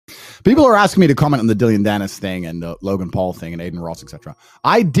People are asking me to comment on the Dylan Dennis thing and the Logan Paul thing and Aiden Ross, etc.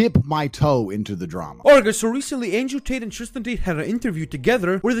 I dip my toe into the drama. Alright guys, so recently Andrew Tate and Tristan Tate had an interview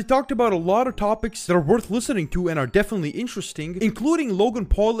together where they talked about a lot of topics that are worth listening to and are definitely interesting, including Logan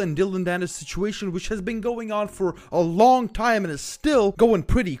Paul and Dylan Dennis' situation, which has been going on for a long time and is still going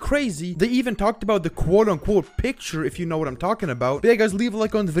pretty crazy. They even talked about the quote-unquote picture, if you know what I'm talking about. But yeah guys, leave a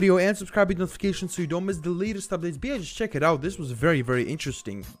like on the video and subscribe with notifications so you don't miss the latest updates. But yeah, just check it out. This was very, very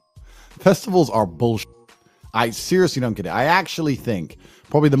interesting. Festivals are bullshit. I seriously don't get it. I actually think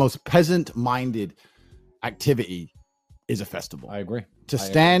probably the most peasant-minded activity is a festival. I agree. To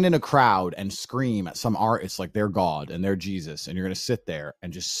stand in a crowd and scream at some artist like they're God and they're Jesus, and you're going to sit there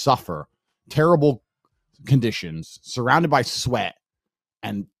and just suffer terrible conditions, surrounded by sweat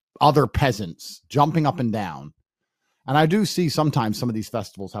and other peasants jumping up and down. And I do see sometimes some of these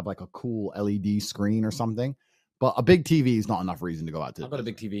festivals have like a cool LED screen or something. But a big TV is not enough reason to go out to. I've got a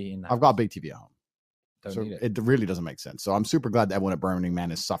big TV in the house. I've got a big TV at home. Don't need it. It really doesn't make sense. So I'm super glad that everyone at Burning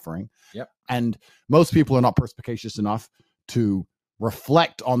Man is suffering. Yep. And most people are not perspicacious enough to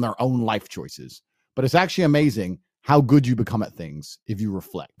reflect on their own life choices. But it's actually amazing how good you become at things if you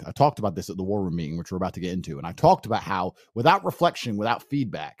reflect. I talked about this at the War Room meeting, which we're about to get into. And I talked about how without reflection, without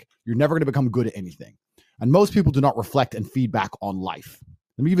feedback, you're never going to become good at anything. And most people do not reflect and feedback on life.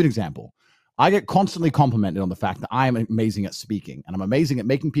 Let me give you an example. I get constantly complimented on the fact that I am amazing at speaking, and I'm amazing at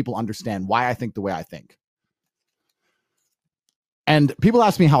making people understand why I think the way I think. And people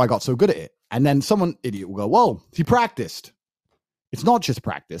ask me how I got so good at it. And then someone, idiot, will go, whoa, he practiced. It's not just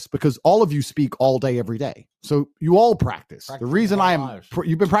practice, because all of you speak all day, every day. So you all practice. The reason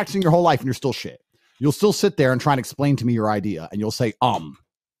you've been practicing your whole life and you're still shit. You'll still sit there and try and explain to me your idea, and you'll say,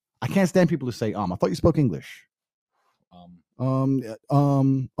 I can't stand people who say, I thought you spoke English.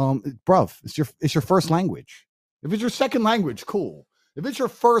 Bruv, it's your first language. If it's your second language, cool. If it's your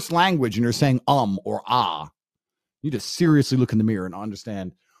first language and you're saying or ah, you need to seriously look in the mirror and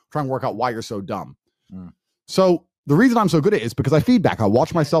understand, try and work out why you're so dumb. So the reason I'm so good at it is because I feedback. I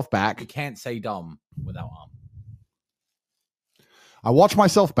watch myself back. You can't say dumb without I watch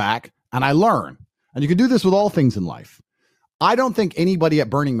myself back and I learn. And you can do this with all things in life. I don't think anybody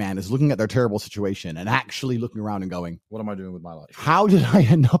at Burning Man is looking at their terrible situation and actually looking around and going, what am I doing with my life? How did I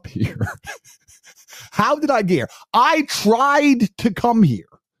end up here? How did I get here? I tried to come here.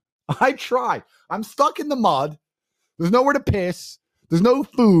 I tried. I'm stuck in the mud. There's nowhere to piss. There's no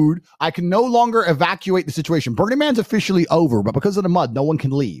food. I can no longer evacuate the situation. Burning Man's officially over, but because of the mud, no one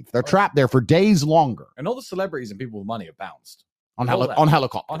can leave. They're trapped there for days longer. And all the celebrities and people with money have bounced. On helicopters. On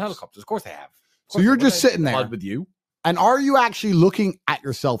helicopters. Of course they have. So you're just sitting there. With you. And are you actually looking at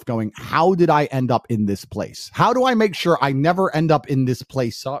yourself going, how did I end up in this place? How do I make sure I never end up in this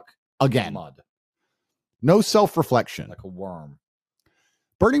place again? Mud. No self-reflection. Like a worm.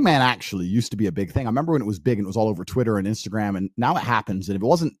 Burning Man actually used to be a big thing. I remember when it was big and it was all over Twitter and Instagram, and now it happens. And if it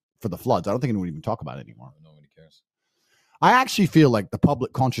wasn't for the floods, I don't think anyone would even talk about it anymore. Nobody cares. I actually feel like the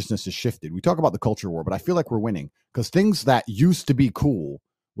public consciousness has shifted. We talk about the culture war, but I feel like we're winning because things that used to be cool,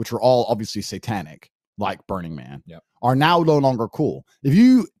 which are all obviously satanic, like Burning Man, are now no longer cool. If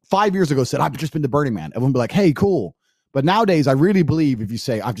you 5 years ago said, I've just been to Burning Man, everyone would be like, hey, cool. But nowadays, I really believe if you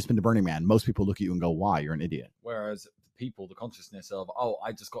say, I've just been to Burning Man, most people look at you and go, why? You're an idiot. Whereas people, the consciousness of,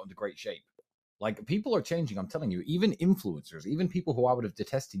 I just got into great shape. Like, people are changing, I'm telling you. Even influencers, even people who I would have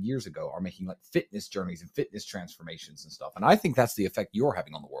detested years ago are making, like, fitness journeys and fitness transformations and stuff. And I think that's the effect you're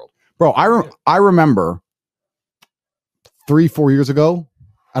having on the world. Bro, I remember 3-4 years ago,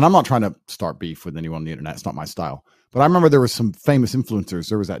 and I'm not trying to start beef with anyone on the internet. It's not my style. But I remember there was some famous influencers.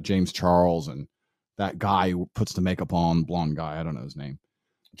 There was that James Charles and that guy who puts the makeup on, blonde guy. I don't know his name.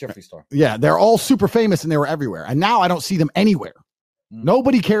 Jeffree Star. Yeah, they're all super famous and they were everywhere. And now I don't see them anywhere.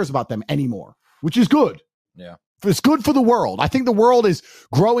 Nobody cares about them anymore, which is good. Yeah. It's good for the world. I think the world is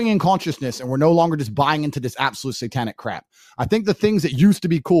growing in consciousness and we're no longer just buying into this absolute satanic crap. I think the things that used to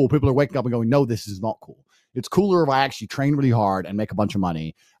be cool, people are waking up and going, no, this is not cool. It's cooler if I actually train really hard and make a bunch of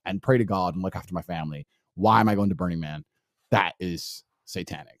money and pray to God and look after my family. Why am I going to Burning Man? That is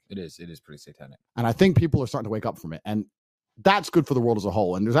satanic. It is pretty satanic. And I think people are starting to wake up from it. And that's good for the world as a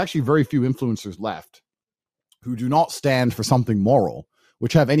whole. And there's actually very few influencers left who do not stand for something moral,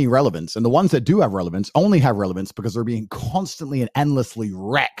 which have any relevance. And the ones that do have relevance only have relevance because they're being constantly and endlessly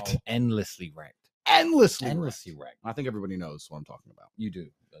wrecked. Endlessly wrecked. Endlessly wrecked. I think everybody knows what I'm talking about. You do.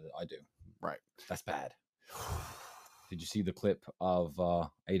 I do. Right. That's bad. Did you see the clip of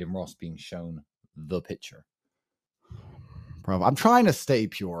Aiden Ross being shown the picture? Bro, I'm trying to stay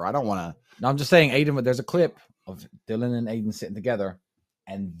pure. I don't want to. No, I'm just saying, Aiden, there's a clip of Dylan and Aiden sitting together,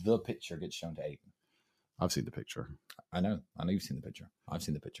 and the picture gets shown to Aiden. I've seen the picture. I know you've seen the picture. I've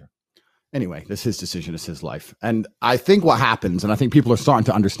seen the picture. Anyway, that's his decision. It's his life. And I think what happens, and I think people are starting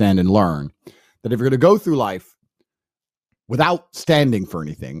to understand and learn, that if you're going to go through life without standing for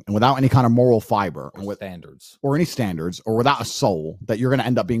anything and without any kind of moral fiber or standards or any standards or without a soul, that you're going to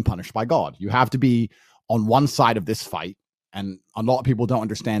end up being punished by God. You have to be on one side of this fight. And a lot of people don't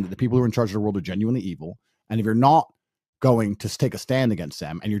understand that the people who are in charge of the world are genuinely evil. And if you're not going to take a stand against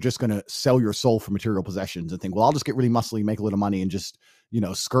them and you're just going to sell your soul for material possessions and think, well, I'll just get really muscly, make a little money and just,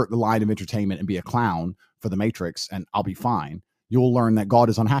 skirt the line of entertainment and be a clown for the Matrix and I'll be fine. You'll learn that God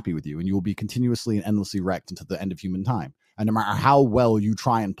is unhappy with you and you will be continuously and endlessly wrecked until the end of human time. And no matter how well you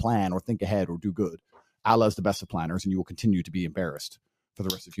try and plan or think ahead or do good, Allah is the best of planners and you will continue to be embarrassed for the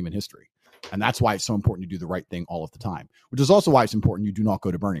rest of human history. And that's why it's so important to do the right thing all of the time, which is also why it's important you do not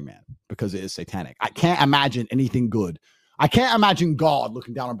go to Burning Man, because it is satanic. I can't imagine anything good. I can't imagine God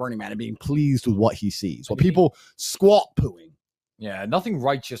looking down on Burning Man and being pleased with what he sees. Well, people squat pooing. Yeah, nothing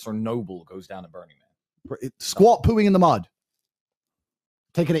righteous or noble goes down at Burning Man. Squat pooing in the mud.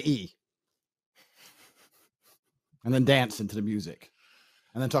 Taking an E. And then dancing to the music.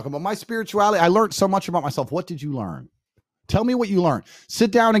 And then talking about my spirituality. I learned so much about myself. What did you learn? Tell me what you learned. Sit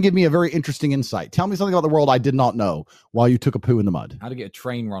down and give me a very interesting insight. Tell me something about the world I did not know while you took a poo in the mud. How to get a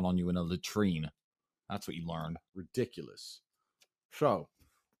train run on you in a latrine. That's what you learned. Ridiculous. So,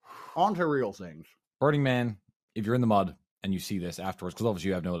 on to real things. Burning Man, if you're in the mud and you see this afterwards, because obviously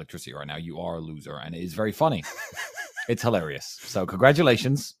you have no electricity right now, you are a loser. And it is very funny. It's hilarious. So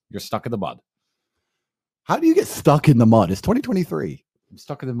congratulations. You're stuck in the mud. How do you get stuck in the mud? It's 2023. I'm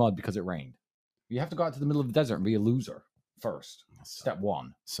stuck in the mud because it rained. You have to go out to the middle of the desert and be a loser first. Step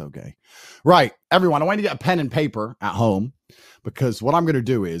one. So gay. Right. Everyone, I want you to get a pen and paper at home, because what I'm going to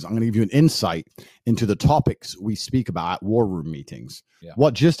do is I'm going to give you an insight into the topics we speak about at war room meetings. Yeah.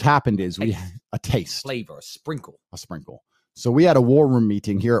 What just happened is we had a taste. Flavor, a sprinkle. So we had a war room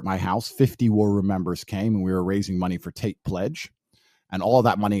meeting here at my house. 50 war room members came and we were raising money for Tate Pledge. And all of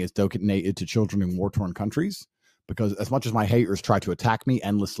that money is donated to children in war-torn countries, because as much as my haters try to attack me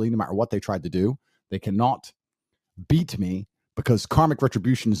endlessly, no matter what they tried to do, they cannot beat me, because karmic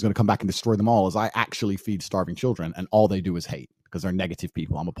retribution is going to come back and destroy them all, as I actually feed starving children and all they do is hate, because they're negative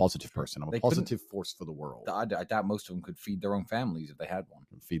people. I'm a positive person. I'm a positive force for the world. I doubt most of them could feed their own families if they had one.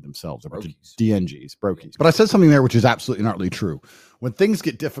 Feed themselves. Brokies. DNGs, brokies. But I said something there which is absolutely not really true. When things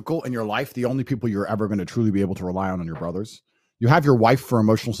get difficult in your life, the only people you're ever going to truly be able to rely on are your brothers. You have your wife for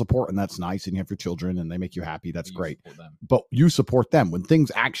emotional support, and that's nice. And you have your children, and they make you happy. That's great. But you support them. When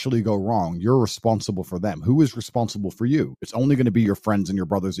things actually go wrong, you're responsible for them. Who is responsible for you? It's only going to be your friends and your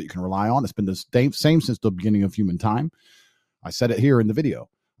brothers that you can rely on. It's been the same since the beginning of human time. I said it here in the video.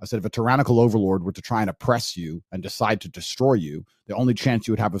 I said, if a tyrannical overlord were to try and oppress you and decide to destroy you, the only chance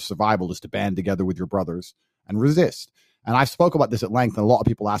you would have of survival is to band together with your brothers and resist. And I've spoke about this at length, and a lot of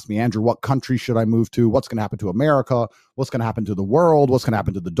people ask me, Andrew, what country should I move to? What's going to happen to America? What's going to happen to the world? What's going to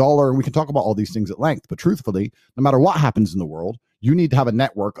happen to the dollar? And we can talk about all these things at length. But truthfully, no matter what happens in the world, you need to have a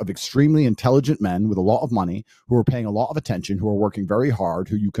network of extremely intelligent men with a lot of money who are paying a lot of attention, who are working very hard,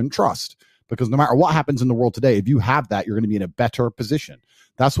 who you can trust. Because no matter what happens in the world today, if you have that, you're going to be in a better position.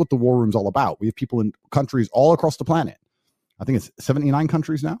 That's what the war room's all about. We have people in countries all across the planet. I think it's 79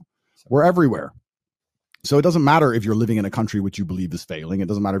 countries now. We're everywhere. So it doesn't matter if you're living in a country which you believe is failing. It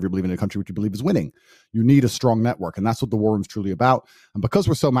doesn't matter if you're living in a country which you believe is winning. You need a strong network. And that's what the war room is truly about. And because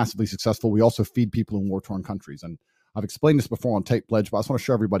we're so massively successful, we also feed people in war-torn countries. And I've explained this before on Tate Pledge, but I just want to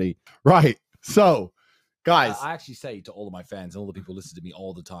show everybody. Right. So, guys. I actually say to all of my fans and all the people who listen to me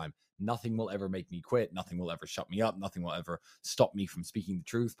all the time, nothing will ever make me quit. Nothing will ever shut me up. Nothing will ever stop me from speaking the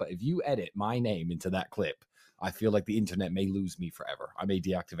truth. But if you edit my name into that clip, I feel like the internet may lose me forever. I may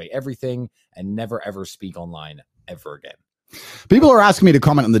deactivate everything and never, ever speak online ever again. People are asking me to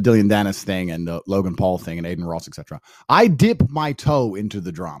comment on the Dylan Dennis thing and the Logan Paul thing and Aiden Ross, etc. I dip my toe into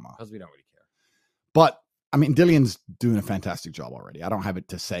the drama. Because we don't really care. But, I mean, Dylan's doing a fantastic job already. I don't have it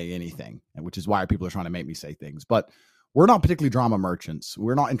to say anything, which is why people are trying to make me say things. But we're not particularly drama merchants.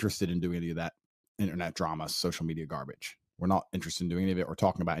 We're not interested in doing any of that internet drama, social media garbage. We're not interested in doing any of it or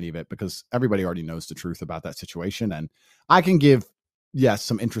talking about any of it, because everybody already knows the truth about that situation. And I can give, yes,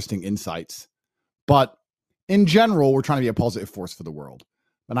 some interesting insights, but in general, we're trying to be a positive force for the world.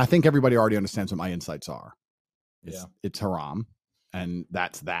 And I think everybody already understands what my insights are. It's haram, and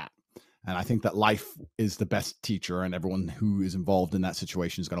that's that. And I think that life is the best teacher, and everyone who is involved in that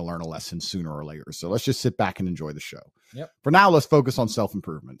situation is going to learn a lesson sooner or later. So let's just sit back and enjoy the show. Yep. For now, let's focus on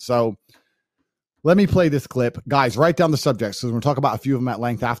self-improvement. So let me play this clip. Guys, write down the subjects, because we're going to talk about a few of them at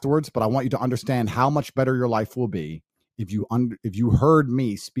length afterwards, but I want you to understand how much better your life will be if you heard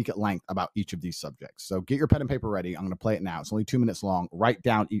me speak at length about each of these subjects. So get your pen and paper ready. I'm going to play it now. It's only 2 minutes long. Write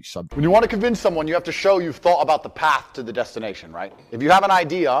down each subject. When you want to convince someone, you have to show you've thought about the path to the destination, right? If you have an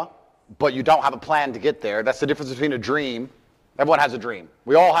idea, but you don't have a plan to get there, that's the difference between a dream. Everyone has a dream.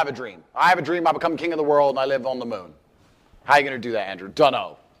 We all have a dream. I have a dream I become king of the world and I live on the moon. How are you going to do that, Andrew?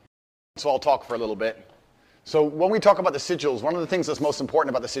 Dunno. So I'll talk for a little bit. So when we talk about the sigils, one of the things that's most important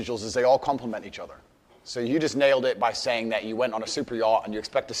about the sigils is they all complement each other. So you just nailed it by saying that you went on a super yacht and you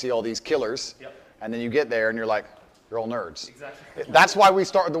expect to see all these killers, and then you get there and you're like, you're all nerds. Exactly. That's why we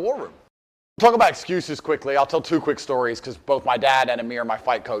started the War Room. Talk about excuses quickly. I'll tell 2 quick stories because both my dad and Amir, my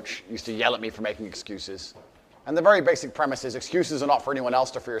fight coach, used to yell at me for making excuses. And the very basic premise is excuses are not for anyone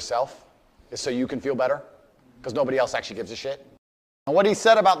else, they're for yourself. It's so you can feel better because nobody else actually gives a shit. And what he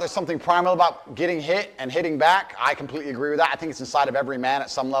said about there's something primal about getting hit and hitting back, I completely agree with that. I think it's inside of every man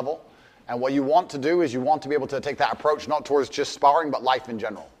at some level. And what you want to do is you want to be able to take that approach not towards just sparring, but life in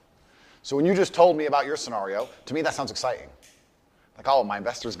general. So when you just told me about your scenario, to me that sounds exciting. Like, oh, my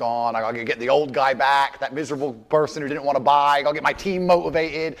investor's gone. I gotta get the old guy back, that miserable person who didn't want to buy. I gotta get my team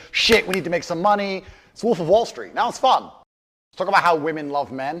motivated. Shit, we need to make some money. It's Wolf of Wall Street. Now it's fun. Let's talk about how women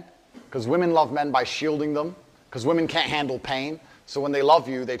love men. Because women love men by shielding them. Because women can't handle pain. So when they love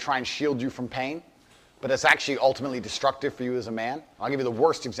you, they try and shield you from pain. But it's actually ultimately destructive for you as a man. I'll give you the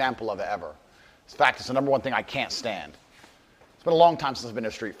worst example of it ever. In fact, it's the number one thing I can't stand. It's been a long time since I've been in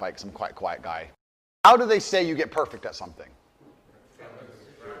a street fight because I'm quite a quiet guy. How do they say you get perfect at something?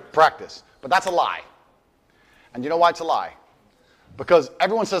 Practice. But that's a lie. And you know why it's a lie? Because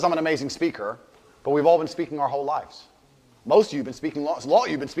everyone says I'm an amazing speaker, but we've all been speaking our whole lives. Most of you have been speaking, a lot of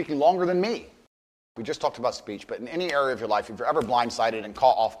you have been speaking longer than me. We just talked about speech, but in any area of your life, if you're ever blindsided and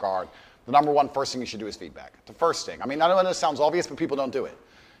caught off guard, the number one first thing you should do is feedback. The first thing. I mean, I know this sounds obvious, but people don't do it.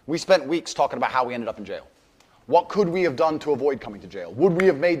 We spent weeks talking about how we ended up in jail. What could we have done to avoid coming to jail? Would we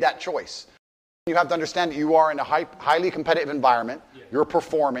have made that choice? You have to understand that you are in a highly competitive environment. You're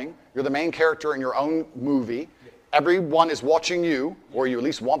performing. You're the main character in your own movie. Everyone is watching you, or you at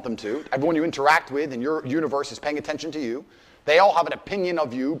least want them to. Everyone you interact with in your universe is paying attention to you. They all have an opinion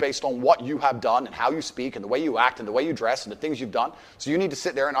of you based on what you have done and how you speak and the way you act and the way you dress and the things you've done. So you need to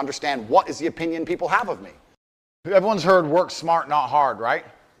sit there and understand what is the opinion people have of me. Everyone's heard work smart, not hard, right?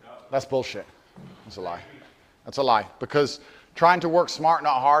 No. That's bullshit. That's a lie. That's a lie. Because trying to work smart,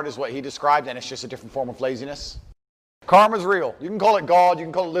 not hard is what he described, and it's just a different form of laziness. Karma's real. You can call it God. You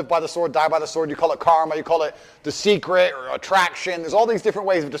can call it live by the sword, die by the sword. You call it karma. You call it the secret or attraction. There's all these different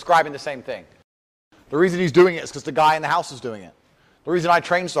ways of describing the same thing. The reason he's doing it is because the guy in the house is doing it. The reason I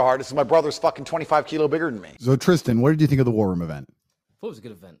train so hard is because my brother's fucking 25 kilo bigger than me. So Tristan, what did you think of the War Room event? I thought it was a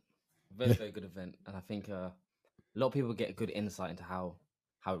good event. Very, very good event. And I think a lot of people get a good insight into how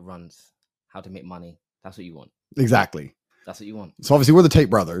it runs, how to make money. That's what you want. Exactly. That's what you want. So obviously we're the Tate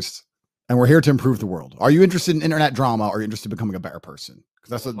brothers, and we're here to improve the world. Are you interested in internet drama, or are you interested in becoming a better person?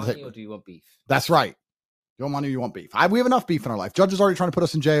 Because that's what money, or do you want beef? That's right. You want money, or you want beef. We have enough beef in our life. Judge is already trying to put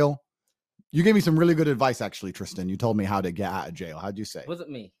us in jail. You gave me some really good advice, actually, Tristan. You told me how to get out of jail. How'd you say? It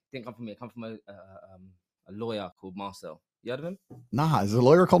wasn't me. It didn't come from me. It came from a lawyer called Marcel. You heard of him? Nah, is a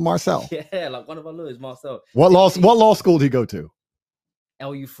lawyer called Marcel? Yeah, like one of our lawyers, Marcel. What law school did he go to?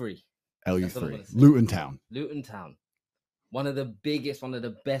 LU3. LU3. Luton Town. Luton Town. One of the biggest, one of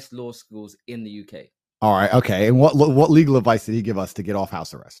the best law schools in the UK. All right, okay. And what legal advice did he give us to get off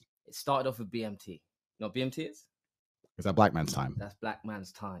house arrest? It started off with BMT. You know what BMT is? Is that black man's time? That's black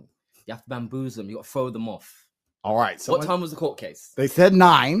man's time. You have to bamboozle them. You got to throw them off. All right. So what time was the court case? They said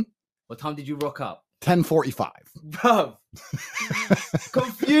 9. What time did you rock up? 10:45. Bro,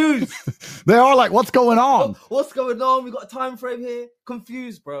 confused. They are like, what's going on? What's going on? We got a time frame here.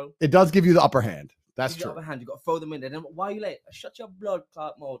 Confused, bro. It does give you the upper hand. That's true. The upper hand. You got to throw them in there. Then why are you late? Shut your blood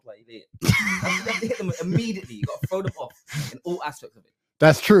clot mode while you're late. You have to hit them immediately. You got to throw them off in all aspects of it.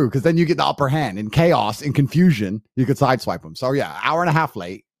 That's true, because then you get the upper hand. In chaos, in confusion, you could sideswipe them. So yeah, hour and a half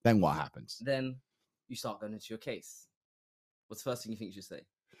late. Then what happens? Then you start going into your case. What's the first thing you think you should say?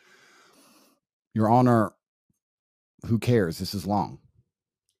 Your Honor, who cares? This is long.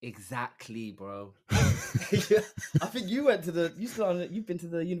 Exactly, bro. I think you went to you've been to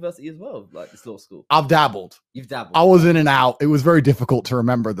the university as well, like this law school. I've dabbled. You've dabbled. I was in and out. It was very difficult to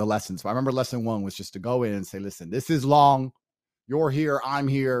remember the lessons. But I remember lesson 1 was just to go in and say, listen, this is long. You're here. I'm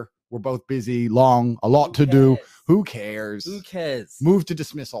here. We're both busy, long, a lot to do. Who cares? Who cares? Move to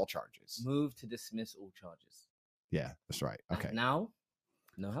dismiss all charges. Move to dismiss all charges. Yeah, that's right. Okay. And now,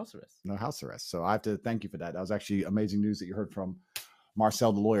 no house arrest. No house arrest. So I have to thank you for that. That was actually amazing news that you heard from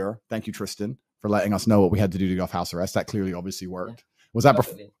Marcel, the lawyer. Thank you, Tristan, for letting us know what we had to do to get off house arrest. That clearly obviously worked. Yeah,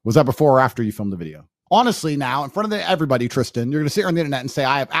 was that before or after you filmed the video? honestly, now in front of everybody, Tristan, you're going to sit on the internet and say,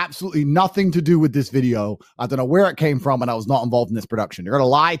 I have absolutely nothing to do with this video. I don't know where it came from, and I was not involved in this production. You're going to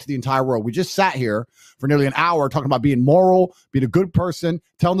lie to the entire world. We just sat here for nearly an hour talking about being moral, being a good person,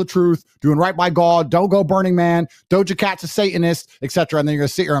 telling the truth, doing right by God, don't go Burning Man, Doja Cat's a Satanist, etc. And then you're going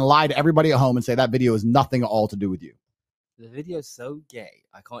to sit here and lie to everybody at home and say that video has nothing at all to do with you. The video's so gay,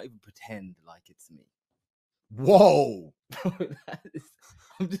 I can't even pretend like it's me. Whoa.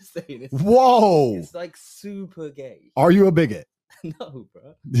 I'm just saying. Whoa. It's like super gay. Are you a bigot? No,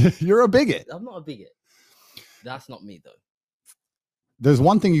 bro. You're a bigot. I'm not a bigot. That's not me, though. There's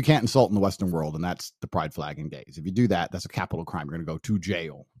one thing you can't insult in the Western world, and that's the pride flag and gays. If you do that, that's a capital crime. You're going to go to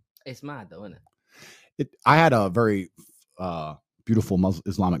jail. It's mad, though, isn't it? I had a very beautiful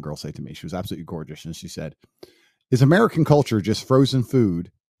Islamic girl say to me, she was absolutely gorgeous, and she said, is American culture just frozen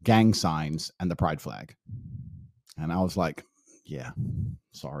food, gang signs, and the pride flag? And I was like, yeah,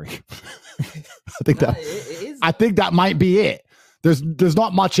 sorry. I think that might be it. There's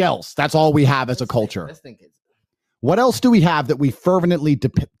not much else. That's all we have as a culture. Let's think it's... What else do we have that we fervently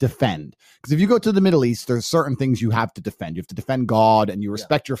defend? Because if you go to the Middle East, there's certain things you have to defend. You have to defend God, and you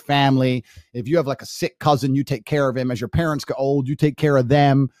respect your family. If you have like a sick cousin, you take care of him. As your parents get old, you take care of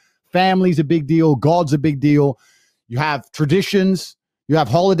them. Family's a big deal. God's a big deal. You have traditions. You have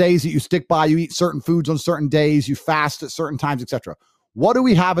holidays that you stick by. You eat certain foods on certain days. You fast at certain times, etc. What do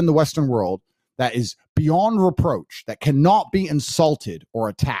we have in the Western world that is beyond reproach, that cannot be insulted or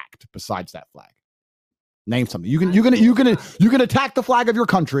attacked besides that flag? Name something. You can attack the flag of your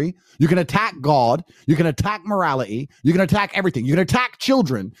country. You can attack God. You can attack morality. You can attack everything. You can attack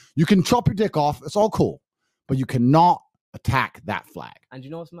children. You can chop your dick off. It's all cool, but you cannot attack that flag. And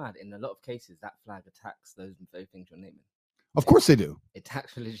you know what's mad? In a lot of cases, that flag attacks those very things you're naming. Of course they do. It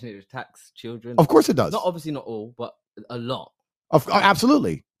attacks religion. It attacks children. Of course it does. Not obviously not all, but a lot.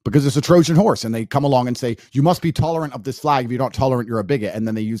 Absolutely. Because it's a Trojan horse, and they come along and say, you must be tolerant of this flag. If you're not tolerant, you're a bigot. And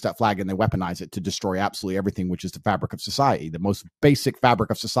then they use that flag and they weaponize it to destroy absolutely everything, which is the fabric of society. The most basic fabric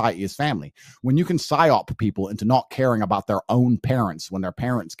of society is family. When you can psyop people into not caring about their own parents when their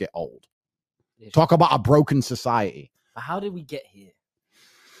parents get old. Talk about a broken society. But how did we get here?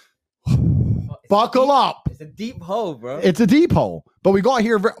 Buckle up. It's a deep hole, bro. It's a deep hole. But we got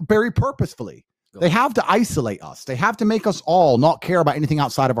here very purposefully. They have to isolate us. They have to make us all not care about anything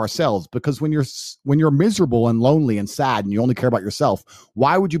outside of ourselves, because when you're miserable and lonely and sad and you only care about yourself,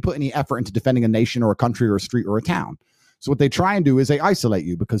 why would you put any effort into defending a nation or a country or a street or a town? So what they try and do is they isolate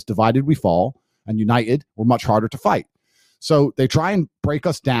you, because divided we fall and united we're much harder to fight. So they try and break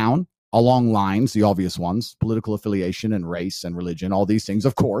us down along lines, the obvious ones, political affiliation and race and religion, all these things.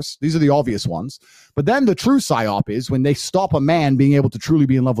 Of course, these are the obvious ones. But then the true psyop is when they stop a man being able to truly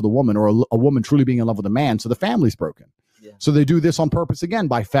be in love with a woman, or a woman truly being in love with a man. So the family's broken. Yeah. So they do this on purpose again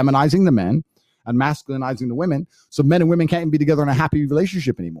by feminizing the men and masculinizing the women. So men and women can't even be together in a happy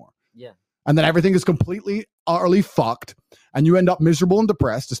relationship anymore. Yeah. And then everything is completely, utterly fucked. And you end up miserable and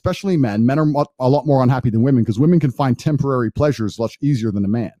depressed, especially men. Men are a lot more unhappy than women, because women can find temporary pleasures much easier than a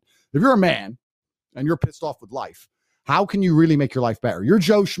man. If you're a man and you're pissed off with life, how can you really make your life better? You're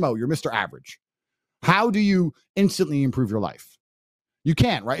Joe Schmo. You're Mr. Average. How do you instantly improve your life? You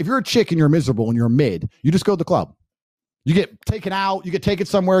can't, right? If you're a chick and you're miserable and you're mid, you just go to the club. You get taken out. You get taken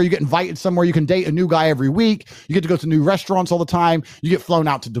somewhere. You get invited somewhere. You can date a new guy every week. You get to go to new restaurants all the time. You get flown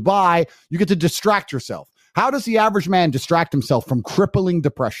out to Dubai. You get to distract yourself. How does the average man distract himself from crippling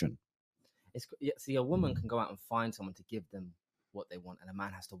depression? See, a woman can go out and find someone to give them what they want, and a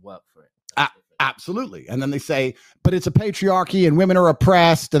man has to work for it. Absolutely. And then they say, but it's a patriarchy and women are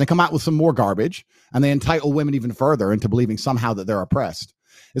oppressed, and they come out with some more garbage, and they entitle women even further into believing somehow that they're oppressed.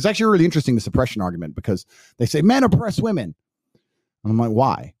 It's actually really interesting, the suppression argument, because they say men oppress women. And I'm like,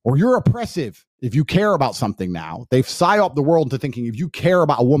 why? Or you're oppressive if you care about something now. They've psyoped the world into thinking if you care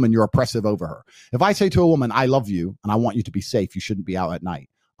about a woman, you're oppressive over her. If I say to a woman, I love you and I want you to be safe, you shouldn't be out at night,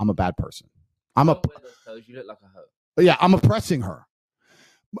 I'm a bad person. You look like a hoe. Yeah, I'm oppressing her.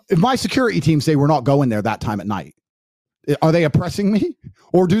 If my security team say we're not going there that time at night, are they oppressing me?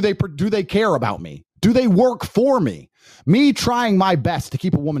 Or do they care about me? Do they work for me? Me trying my best to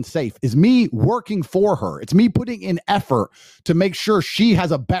keep a woman safe is me working for her. It's me putting in effort to make sure she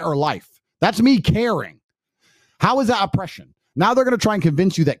has a better life. That's me caring. How is that oppression? Now they're going to try and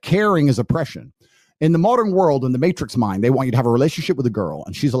convince you that caring is oppression. In the modern world, in the Matrix mind, they want you to have a relationship with a girl,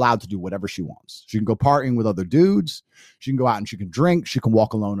 and she's allowed to do whatever she wants. She can go partying with other dudes. She can go out and she can drink. She can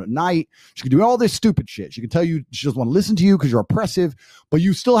walk alone at night. She can do all this stupid shit. She can tell you she doesn't want to listen to you because you're oppressive, but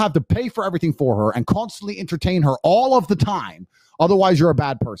you still have to pay for everything for her and constantly entertain her all of the time. Otherwise, you're a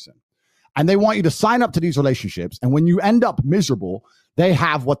bad person. And they want you to sign up to these relationships. And when you end up miserable, they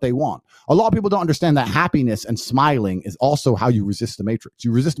have what they want. A lot of people don't understand that happiness and smiling is also how you resist the matrix.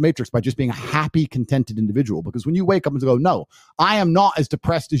 You resist the matrix by just being a happy, contented individual. Because when you wake up and go, no, I am not as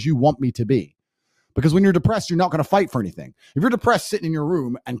depressed as you want me to be. Because when you're depressed, you're not going to fight for anything. If you're depressed sitting in your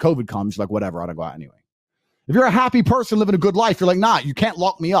room and COVID comes, you're like, whatever, I don't go out anyway. If you're a happy person living a good life, you're like, nah, you can't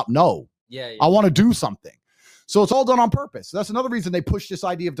lock me up. No, I want to do something. So it's all done on purpose. So that's another reason they push this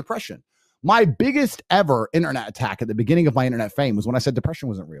idea of depression. My biggest ever internet attack at the beginning of my internet fame was when I said depression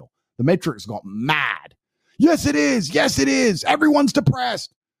wasn't real. The Matrix got mad. Yes, it is. Yes, it is. Everyone's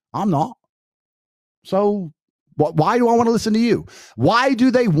depressed. I'm not. So why do I want to listen to you? Why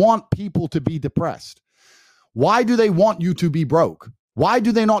do they want people to be depressed? Why do they want you to be broke? Why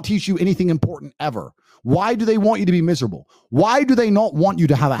do they not teach you anything important ever? Why do they want you to be miserable? Why do they not want you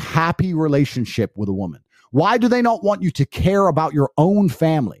to have a happy relationship with a woman? Why do they not want you to care about your own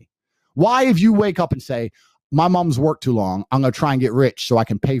family? Why, if you wake up and say, my mom's worked too long, I'm going to try and get rich so I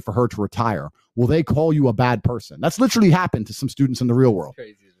can pay for her to retire, will they call you a bad person? That's literally happened to some students in the real world.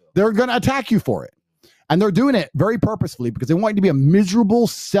 They're going to attack you for it. And they're doing it very purposefully because they want you to be a miserable,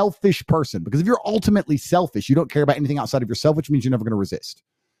 selfish person. Because if you're ultimately selfish, you don't care about anything outside of yourself, which means you're never going to resist.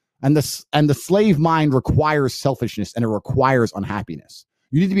 And the slave mind requires selfishness and it requires unhappiness.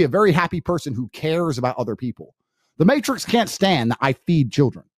 You need to be a very happy person who cares about other people. The Matrix can't stand that I feed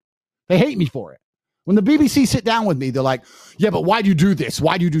children. They hate me for it. When the BBC sit down with me, they're like, yeah, but why do you do this?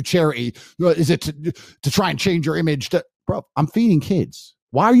 Why do you do charity? Is it to try and change your image? Bro, I'm feeding kids.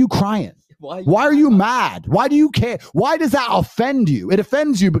 Why are you crying? Why are you mad? Why do you care? Why does that offend you? It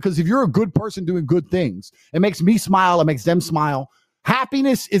offends you because if you're a good person doing good things, it makes me smile. It makes them smile.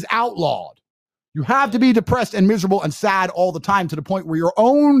 Happiness is outlawed. You have to be depressed and miserable and sad all the time to the point where your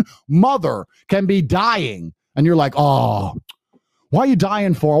own mother can be dying. And you're like, oh, why are you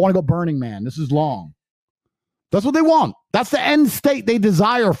dying for? I want to go Burning Man. This is long. That's what they want. That's the end state they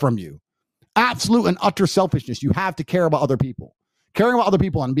desire from you. Absolute and utter selfishness. You have to care about other people. Caring about other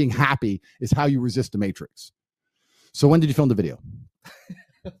people and being happy is how you resist the Matrix. So when did you film the video?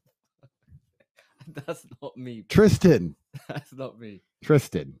 That's not me. Tristan. That's not me.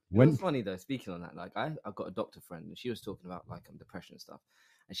 Tristan. When... It was funny though, speaking on that, like I've got a doctor friend and she was talking about like depression and stuff.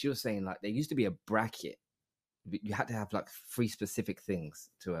 And she was saying like there used to be a bracket. You had to have like 3 specific things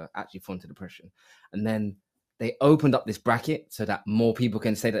to actually fall into depression. And then they opened up this bracket so that more people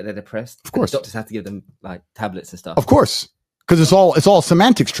can say that they're depressed. Of course. The doctors have to give them like tablets and stuff. Of course. Because it's all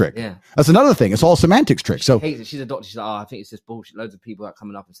semantics trick. Yeah. That's another thing. It's all semantics trick. So she's a doctor. She's like, oh, I think it's just bullshit. Loads of people are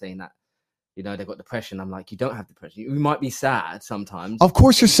coming up and saying that, you know, they've got depression. I'm like, you don't have depression. You might be sad sometimes. Of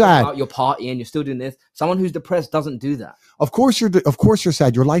course you're sad. You're partying. You're still doing this. Someone who's depressed doesn't do that. Of course you're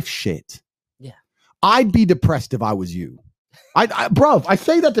sad. Your life's shit. Yeah. I'd be depressed if I was you. Bro, I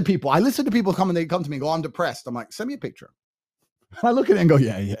say that to people. I listen to people they come to me and go, I'm depressed. I'm like, send me a picture. I look at it and go,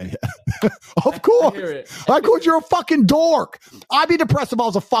 yeah. Of course. Of course, you're a fucking dork. I'd be depressed if I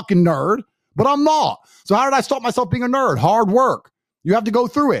was a fucking nerd, but I'm not. So how did I stop myself being a nerd? Hard work. You have to go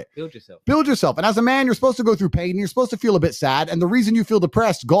through it. Build yourself. And as a man, you're supposed to go through pain. And you're supposed to feel a bit sad. And the reason you feel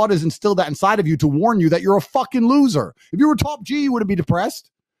depressed, God has instilled that inside of you to warn you that you're a fucking loser. If you were top G, you wouldn't be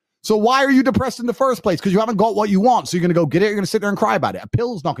depressed. So why are you depressed in the first place? Because you haven't got what you want. So you're going to go get it. You're going to sit there and cry about it. A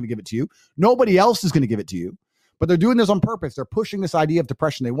pill's not going to give it to you. Nobody else is going to give it to you. But they're doing this on purpose. They're pushing this idea of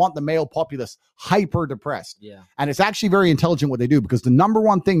depression. They want the male populace hyper depressed. Yeah. And it's actually very intelligent what they do because the number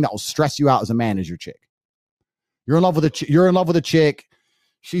one thing that will stress you out as a man is your chick. You're in love with a chick.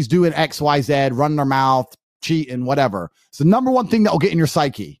 She's doing X, Y, Z, running her mouth, cheating, whatever. It's the number one thing that will get in your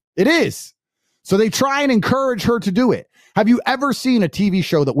psyche. It is. So they try and encourage her to do it. Have you ever seen a TV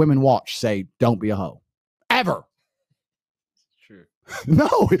show that women watch say, don't be a hoe? Ever. True.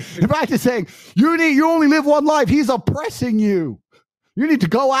 No. In fact, it's saying, you only live one life. He's oppressing you. You need to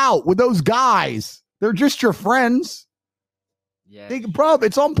go out with those guys. They're just your friends. Yeah. Bro,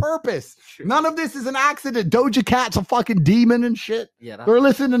 it's on purpose. True. None of this is an accident. Doja Cat's a fucking demon and shit. Yeah, they're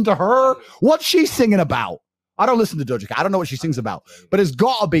listening to her. What's she singing about? I don't listen to Doja Cat. I don't know what she sings about. But it's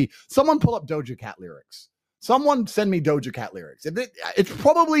got to be. Someone pull up Doja Cat lyrics. Someone send me Doja Cat lyrics. It's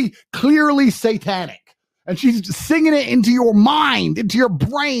probably clearly satanic. And she's singing it into your mind, into your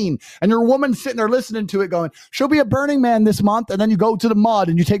brain. And your woman sitting there listening to it going, she'll be a Burning Man this month. And then you go to the mud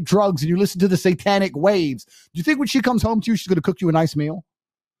and you take drugs and you listen to the satanic waves. Do you think when she comes home to you, she's going to cook you a nice meal?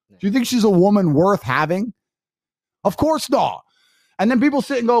 Do you think she's a woman worth having? Of course not. And then people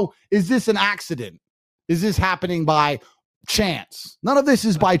sit and go, is this an accident? Is this happening by chance? None of this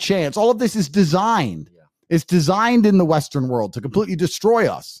is by chance. All of this is designed. Yeah. It's designed in the Western world to completely destroy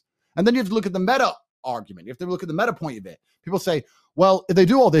us. And then you have to look at the meta argument. You have to look at the meta point of it. People say, well, if they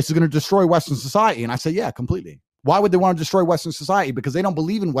do all this, it's going to destroy Western society. And I say, yeah, completely. Why would they want to destroy Western society? Because they don't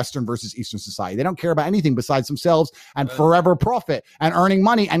believe in Western versus Eastern society. They don't care about anything besides themselves and forever profit and earning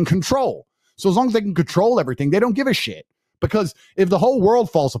money and control. So as long as they can control everything, they don't give a shit. Because if the whole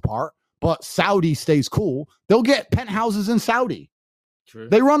world falls apart, but Saudi stays cool, they'll get penthouses in Saudi. True.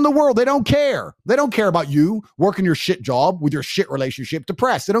 They run the world. They don't care. They don't care about you working your shit job with your shit relationship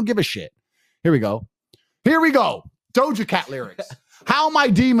depressed. They don't give a shit. Here we go. Doja Cat lyrics. How my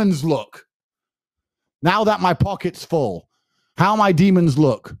demons look. Now that my pocket's full. How my demons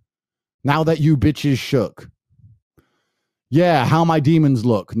look. Now that you bitches shook. Yeah, how my demons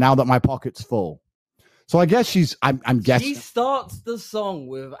look. Now that my pocket's full. So I guess I'm guessing. She starts the song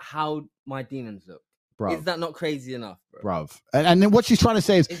with how my demons look. Bruv. Is that not crazy enough, bro? Bruv. And then what she's trying to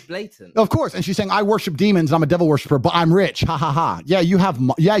say is, it's blatant. Of course. And she's saying, I worship demons. I'm a devil worshiper, but I'm rich. Ha ha ha. Yeah, you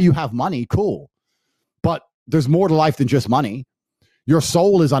have money. Cool. But there's more to life than just money. Your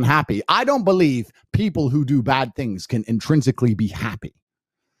soul is unhappy. I don't believe people who do bad things can intrinsically be happy.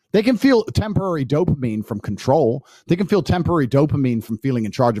 They can feel temporary dopamine from control. They can feel temporary dopamine from feeling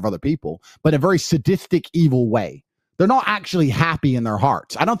in charge of other people, but in a very sadistic, evil way. They're not actually happy in their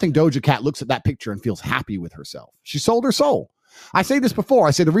hearts. I don't think Doja Cat looks at that picture and feels happy with herself. She sold her soul. I say this before.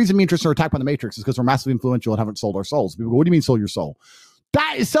 I say the reason me and Tristan are attacked by the Matrix is because we're massively influential and haven't sold our souls. People go, what do you mean sold your soul?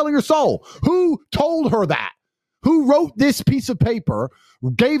 That is selling your soul. Who told her that? Who wrote this piece of paper,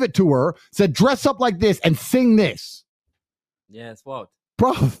 gave it to her, said, dress up like this and sing this? Yeah, it's wild.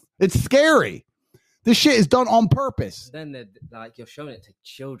 Bro, it's scary. This shit is done on purpose. Then they're like, you're showing it to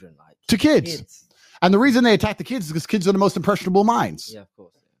children, like to kids. And the reason they attack the kids is because kids are the most impressionable minds. Yeah, of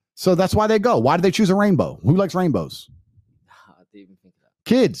course. Yeah. So that's why they go. Why do they choose a rainbow? Who likes rainbows? I didn't even think of that.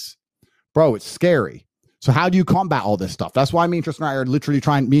 Kids. Bro, it's scary. So how do you combat all this stuff? That's why me and Tristan are literally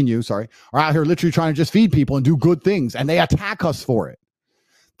trying, are out here literally trying to just feed people and do good things. And they attack us for it.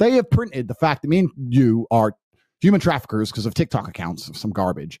 They have printed the fact that me and you are human traffickers because of TikTok accounts of some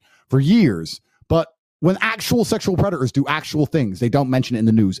garbage for years. But when actual sexual predators do actual things, they don't mention it in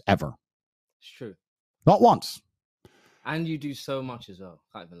the news ever. It's true. Not once. And you do so much as well.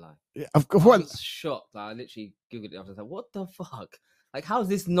 Can't even lie. Yeah, I was shocked. Like, I literally Googled it. I was like, what the fuck? Like, how is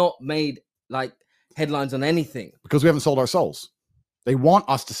this not made like headlines on anything? Because we haven't sold our souls. They want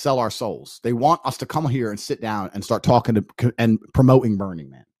us to sell our souls. They want us to come here and sit down and start talking to and promoting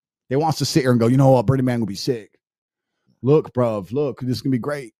Burning Man. They want us to sit here and go, you know what, Burning Man will be sick. Look, bruv, look, this is going to be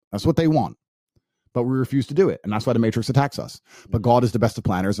great. That's what they want. But we refuse to do it. And that's why the Matrix attacks us. But God is the best of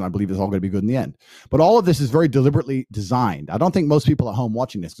planners, and I believe it's all going to be good in the end. But all of this is very deliberately designed. I don't think most people at home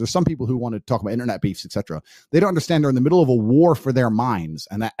watching this, there's some people who want to talk about internet beefs, etc. They don't understand they're in the middle of a war for their minds,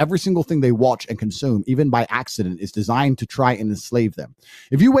 and that every single thing they watch and consume, even by accident, is designed to try and enslave them.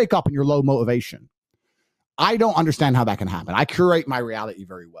 If you wake up and you're low motivation, I don't understand how that can happen. I curate my reality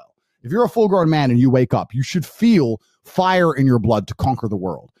very well. If you're a full-grown man and you wake up, you should feel fire in your blood to conquer the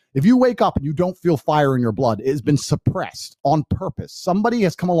world. If you wake up and you don't feel fire in your blood, it has been suppressed on purpose. Somebody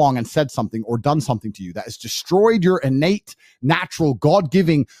has come along and said something or done something to you that has destroyed your innate, natural,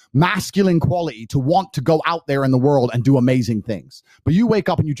 God-giving, masculine quality to want to go out there in the world and do amazing things. But you wake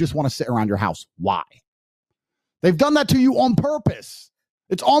up and you just want to sit around your house. Why? They've done that to you on purpose.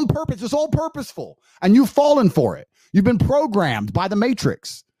 It's on purpose. It's all purposeful. And you've fallen for it. You've been programmed by the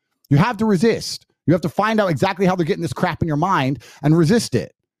Matrix. You have to resist. You have to find out exactly how they're getting this crap in your mind and resist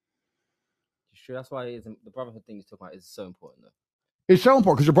it. Sure, that's why the brotherhood thing you talk about is so important, though. It's so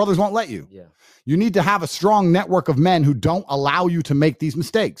important because your brothers won't let you. Yeah. You need to have a strong network of men who don't allow you to make these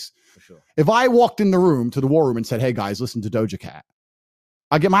mistakes. For sure. If I walked in the room to the war room and said, hey, guys, listen to Doja Cat,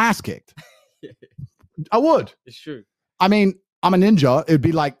 I'd get my ass kicked. I would. It's true. I mean, I'm a ninja. It'd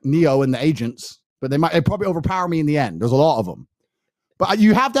be like Neo and the agents, but they'd probably overpower me in the end. There's a lot of them. But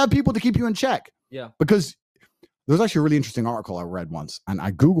you have to have people to keep you in check. Yeah. Because there's actually a really interesting article I read once, and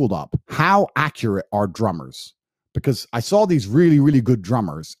I Googled up how accurate are drummers, because I saw these really, really good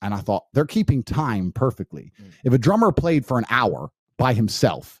drummers, and I thought they're keeping time perfectly. If a drummer played for an hour by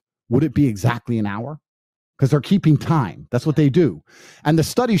himself, would it be exactly an hour? Because they're keeping time. That's what they do. And the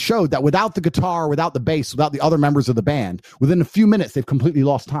study showed that without the guitar, without the bass, without the other members of the band, within a few minutes, they've completely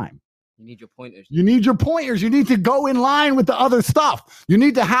lost time. You need your pointers. You need your pointers. You need to go in line with the other stuff. You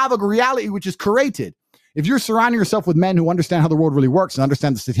need to have a reality which is curated. If you're surrounding yourself with men who understand how the world really works and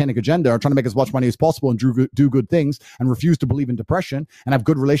understand the satanic agenda, are trying to make as much money as possible and do good things and refuse to believe in depression and have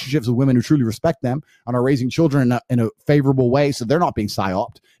good relationships with women who truly respect them and are raising children in a favorable way so they're not being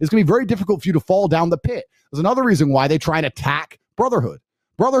psyoped, it's going to be very difficult for you to fall down the pit. There's another reason why they try and attack brotherhood.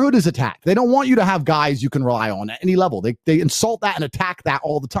 Brotherhood is attacked. They don't want you to have guys you can rely on at any level. They insult that and attack that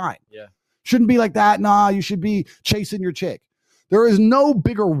all the time. Yeah. Shouldn't be like that. Nah, you should be chasing your chick. There is no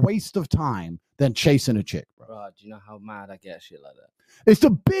bigger waste of time than chasing a chick, bro. Bro, do you know how mad I get at shit like that? It's the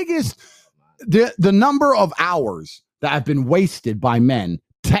biggest, the number of hours that have been wasted by men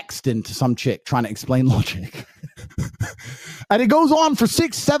texting to some chick trying to explain logic. And it goes on for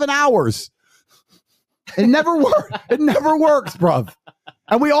 6-7 hours. It never works. It never works, bruv.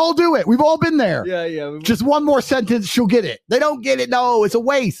 And we all do it. We've all been there. Yeah. Just one more sentence, she'll get it. They don't get it. No, it's a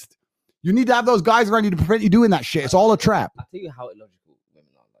waste. You need to have those guys around you to prevent you doing that shit. It's all a trap. I'll tell you how illogical women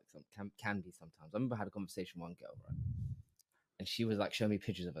are. Like some can be sometimes. I remember I had a conversation with one girl, right? And she was like showing me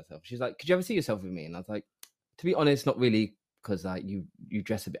pictures of herself. She's like, "Could you ever see yourself with me?" And I was like, "To be honest, not really, because like you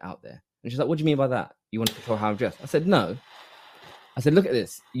dress a bit out there." And she's like, "What do you mean by that? You want to control how I'm dressed?" I said, "No." I said, "Look at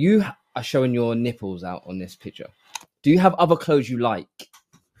this. You are showing your nipples out on this picture. Do you have other clothes you like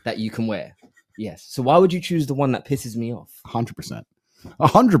that you can wear?" Yes. So why would you choose the one that pisses me off? 100%.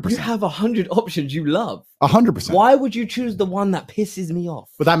 100%. You have 100 options you love. 100%. Why would you choose the one that pisses me off?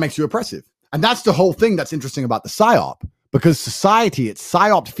 But that makes you oppressive. And that's the whole thing that's interesting about the PSYOP. Because society, it's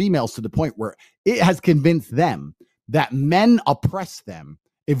PSYOPed females to the point where it has convinced them that men oppress them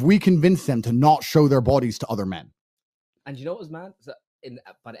if we convince them to not show their bodies to other men. And you know what was mad? So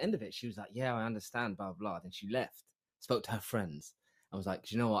by the end of it, she was like, "Yeah, I understand, blah, blah." Then she left, spoke to her friends. I was like,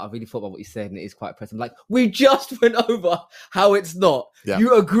 "Do you know what? I really thought about what you said, and it is quite oppressive." Like, we just went over how it's not. Yeah.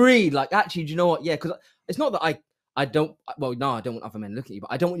 You agreed. Like, actually, do you know what? Yeah, because it's not that I don't, well, no, I don't want other men looking at you,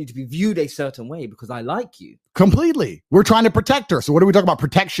 but I don't want you to be viewed a certain way because I like you. Completely. We're trying to protect her. So what do we talk about?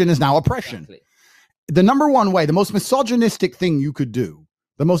 Protection is now oppression. Exactly. The number one way, the most misogynistic thing you could do,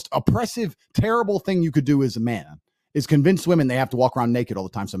 the most oppressive, terrible thing you could do as a man is convince women they have to walk around naked all the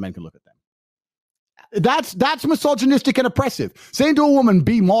time so men can look at them. That's misogynistic and oppressive. Saying to a woman,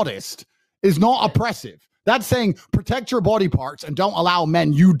 be modest, is not oppressive. That's saying protect your body parts and don't allow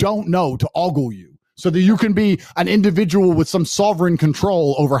men you don't know to ogle you so that you can be an individual with some sovereign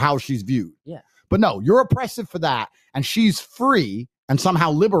control over how she's viewed. Yeah. But no, you're oppressive for that. And she's free and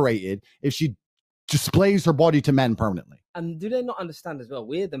somehow liberated if she displays her body to men permanently. And do they not understand as well?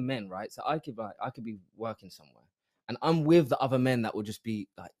 We're the men, right? So I could be working somewhere and I'm with the other men that will just be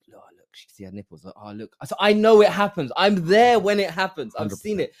like, "Oh, look, she can see her nipples. Like, oh, look." So I know it happens. I'm there when it happens. I've 100%.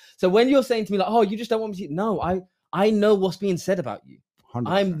 seen it. So when you're saying to me like, "Oh, you just don't want me to," no, I know what's being said about you. 100%.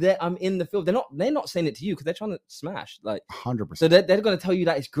 I'm there. I'm in the field. They're not saying it to you because they're trying to smash. Like 100%. So they're going to tell you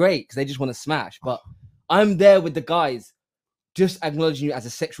that it's great because they just want to smash. But I'm there with the guys, just acknowledging you as a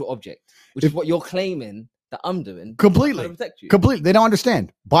sexual object, which is what you're claiming that I'm doing. Completely. To protect you. Completely. They don't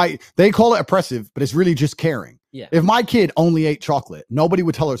understand. They call it oppressive, but it's really just caring. Yeah. If my kid only ate chocolate, nobody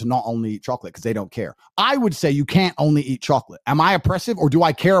would tell her to not only eat chocolate because they don't care. I would say you can't only eat chocolate. Am I oppressive or do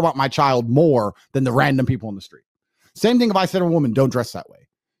I care about my child more than the random people on the street? Same thing if I said to a woman, don't dress that way.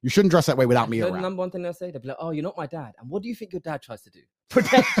 You shouldn't dress that way without me The around. number one thing they'll say, they'll be like, "Oh, you're not my dad." And what do you think your dad tries to do?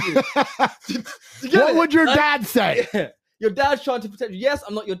 Protect you. What would your dad say? Yeah. Your dad's trying to protect you. Yes,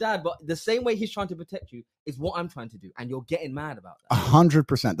 I'm not your dad, but the same way he's trying to protect you is what I'm trying to do. And you're getting mad about that.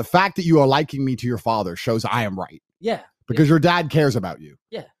 100%. The fact that you are liking me to your father shows I am right. Yeah. Because your dad cares about you.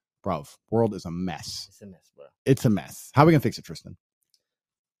 Yeah. Bro, world is a mess. It's a mess, bro. It's a mess. How are we going to fix it, Tristan?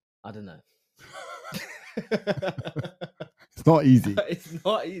 I don't know. It's not easy. It's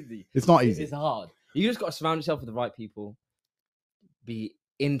not easy. It's not easy. It's hard. You just got to surround yourself with the right people, be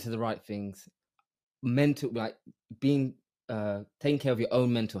into the right things, like being taking care of your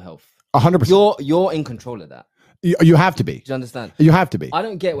own mental health. 100%. You're in control of that. You have to be. Do you understand? You have to be. I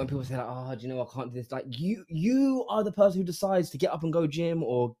don't get when people say like, "Oh, do you know I can't do this?" Like you are the person who decides to get up and go gym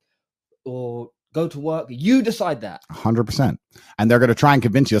or go to work. You decide that. 100%. And they're going to try and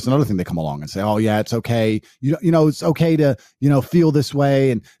convince you. That's another thing. They come along and say, "Oh yeah, it's okay. You know, it's okay to, feel this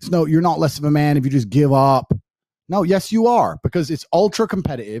way. And you're not less of a man if you just give up." No, yes, you are, because it's ultra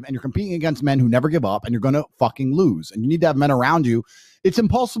competitive and you're competing against men who never give up and you're going to fucking lose. And you need to have men around you. It's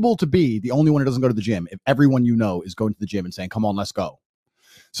impossible to be the only one who doesn't go to the gym if everyone you know is going to the gym and saying, "Come on, let's go."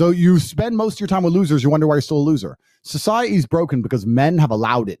 So you spend most of your time with losers. You wonder why you're still a loser. Society's broken because men have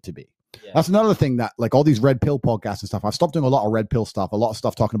allowed it to be. Yeah. That's another thing that, like, all these red pill podcasts and stuff, I've stopped doing a lot of red pill stuff, a lot of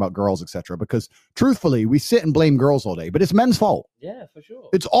stuff talking about girls, etc. Because truthfully, we sit and blame girls all day, but it's men's fault. Yeah, for sure.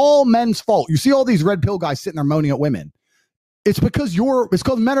 It's all men's fault. You see all these red pill guys sitting there moaning at women. It's because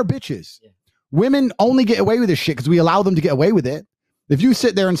men are bitches. Yeah. Women only get away with this shit because we allow them to get away with it. If you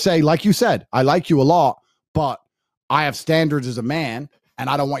sit there and say, like you said, "I like you a lot, but I have standards as a man and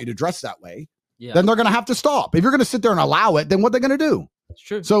I don't want you to dress that way," then they're going to have to stop. If you're going to sit there and allow it, then what are they going to do? It's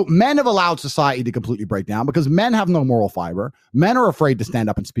true. So men have allowed society to completely break down because men have no moral fiber. Men are afraid to stand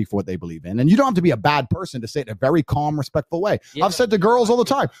up and speak for what they believe in. And you don't have to be a bad person to say it in a very calm, respectful way. Yeah. I've said to girls all the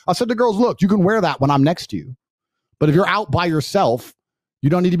time, look, you can wear that when I'm next to you, But if you're out by yourself,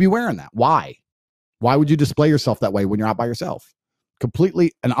 you don't need to be wearing that. Why? Why would you display yourself that way when you're out by yourself?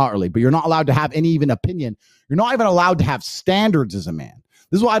 Completely and utterly. But you're not allowed to have any even opinion. You're not even allowed to have standards as a man.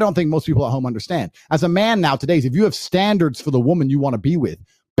 This is what I don't think most people at home understand. As a man nowadays, if you have standards for the woman you want to be with,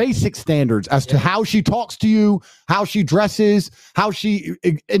 basic standards as to how she talks to you, how she dresses, how she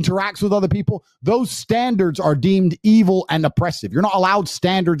interacts with other people, those standards are deemed evil and oppressive. You're not allowed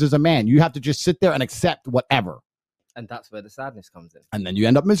standards as a man. You have to just sit there and accept whatever. And that's where the sadness comes in. And then you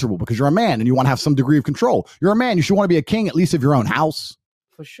end up miserable because you're a man and you want to have some degree of control. You're a man. You should want to be a king, at least of your own house.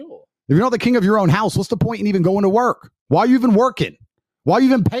 For sure. If you're not the king of your own house, what's the point in even going to work? Why are you even working? Why are you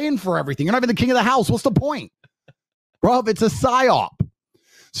even paying for everything? You're not even the king of the house. What's the point? Bro, it's a psyop.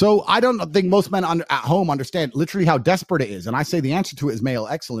 So I don't think most men at home understand literally how desperate it is. And I say the answer to it is male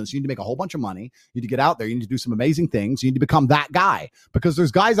excellence. You need to make a whole bunch of money. You need to get out there. You need to do some amazing things. You need to become that guy, because there's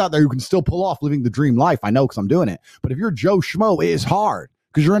guys out there who can still pull off living the dream life. I know, because I'm doing it. But if you're Joe Schmo, it is hard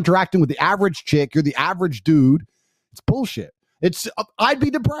because you're interacting with the average chick. You're the average dude. It's bullshit. I'd be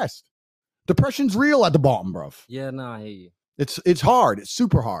depressed. Depression's real at the bottom, bro. Yeah, no, I hear you. It's hard. It's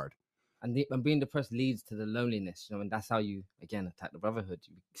super hard. And being depressed leads to the loneliness, you know, and that's how you, again, attack the brotherhood.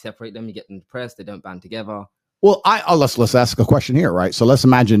 You separate them, you get them depressed, they don't band together. Well, let's ask a question here, right? So let's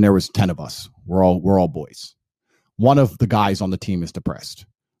imagine there was 10 of us. We're all boys. One of the guys on the team is depressed.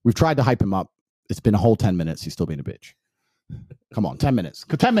 We've tried to hype him up. It's been a whole 10 minutes. He's still being a bitch. Come on, 10 minutes.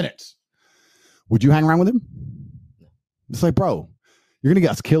 10 minutes. Would you hang around with him? It's like, bro, you're going to get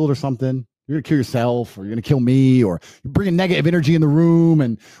us killed or something. You're going to kill yourself, or you're going to kill me, or you're bringing negative energy in the room.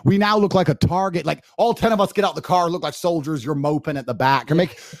 And we now look like a target. Like all 10 of us get out the car, look like soldiers. You're moping at the back.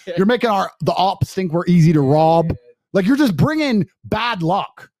 You're making the ops think we're easy to rob. Like you're just bringing bad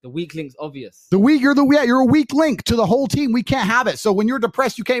luck. The weak link's obvious. You're a weak link to the whole team. We can't have it. So when you're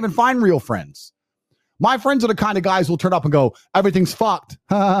depressed, you can't even find real friends. My friends are the kind of guys who'll turn up and go, everything's fucked.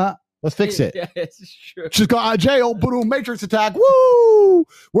 Let's fix it. Yeah, it's true. She's got out of jail. Boom, matrix attack. Woo!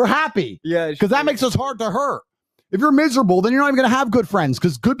 We're happy. Yeah, because that makes us hard to hurt. If you're miserable, then you're not even going to have good friends,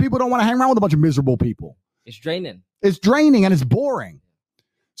 because good people don't want to hang around with a bunch of miserable people. It's draining. It's draining and it's boring.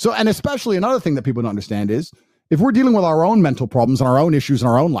 So, and especially another thing that people don't understand is if we're dealing with our own mental problems and our own issues in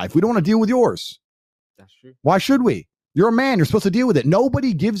our own life, we don't want to deal with yours. That's true. Why should we? You're a man. You're supposed to deal with it.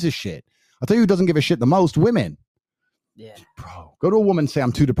 Nobody gives a shit. I'll tell you who doesn't give a shit the most: women. Yeah. Bro, go to a woman and say,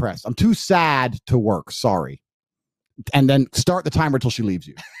 I'm too depressed. I'm too sad to work. Sorry. And then start the timer till she leaves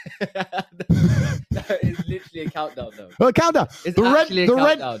you. It's literally a countdown, though. A countdown. It's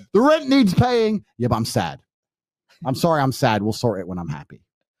The rent needs paying. Yeah, but I'm sad. I'm sorry, I'm sad. We'll sort it when I'm happy.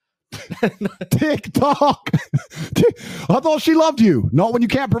 TikTok. I thought she loved you. Not when you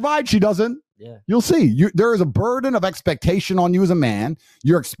can't provide, she doesn't. Yeah. You'll see. There is a burden of expectation on you as a man.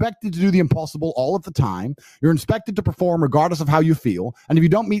 You're expected to do the impossible all of the time. You're expected to perform regardless of how you feel. And if you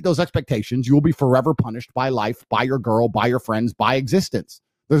don't meet those expectations, you will be forever punished by life, by your girl, by your friends, by existence.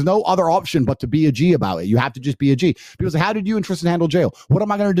 There's no other option but to be a G about it. You have to just be a G. People say, how did you and Tristan handle jail? What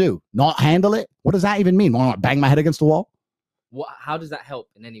am I going to do? Not handle it? What does that even mean? Want to bang my head against the wall? How does that help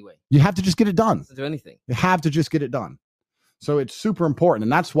in any way? You have to just get it done. Doesn't do anything. You have to just get it done. So it's super important.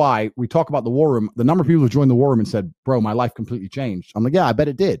 And that's why we talk about the war room. The number of people who joined the war room and said, bro, my life completely changed. I'm like, yeah, I bet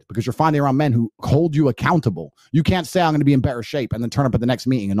it did. Because you're finding around men who hold you accountable. You can't say I'm going to be in better shape and then turn up at the next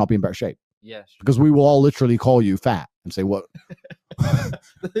meeting and not be in better shape. Yes. Because we will all literally call you fat and say, what?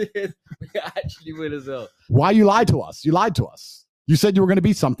 We actually will as well. Why you lied to us? You lied to us. You said you were going to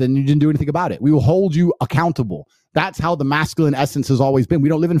be something and you didn't do anything about it. We will hold you accountable. That's how the masculine essence has always been. We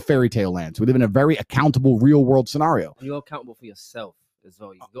don't live in fairy tale lands. We live in a very accountable real world scenario. And you're accountable for yourself as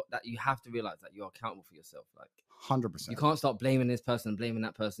well. You have to realize that you're accountable for yourself. Like 100%. You can't start blaming this person, blaming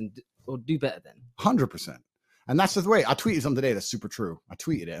that person, or do better then. 100%. And that's the way. I tweeted something today that's super true. I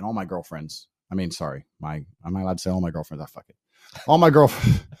tweeted it, and all my girlfriends. I mean, sorry, am I allowed to say all my girlfriends? Fuck it. All my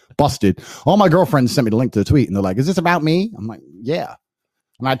girlfriends busted. All my girlfriends sent me the link to the tweet, and they're like, "Is this about me?" I'm like, "Yeah."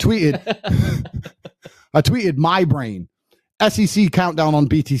 And I tweeted, my brain, SEC countdown on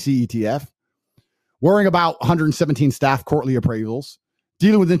BTC ETF, worrying about 117 staff quarterly appraisals,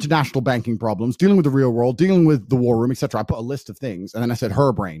 dealing with international banking problems, dealing with the real world, dealing with the war room, etc. I put a list of things, and then I said,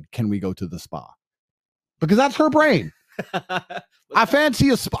 her brain, can we go to the spa? Because that's her brain. I fancy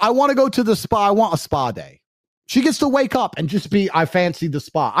a spa. I want to go to the spa. I want a spa day. She gets to wake up and just be, I fancy the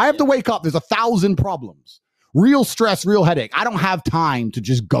spa. I have to wake up. There's 1,000 problems. Real stress, real headache. I don't have time to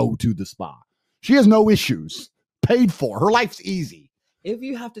just go to the spa. She has no issues. Paid for. Her life's easy. If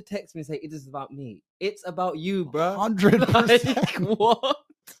you have to text me and say, it is about me, it's about you, bro. 100%. Like, what?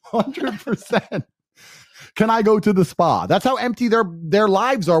 100%. can I go to the spa? That's how empty their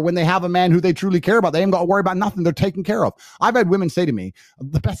lives are when they have a man who they truly care about. They ain't got to worry about nothing. They're taken care of. I've had women say to me,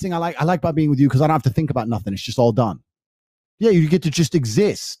 the best thing I like about being with you because I don't have to think about nothing. It's just all done. Yeah, you get to just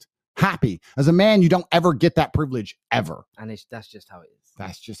exist happy. As a man, you don't ever get that privilege ever. And that's just how it is.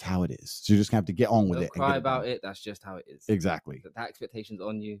 That's just how it is. So you're just going to have to get on with Don't it. cry about it. That's just how it is. Exactly. That expectation's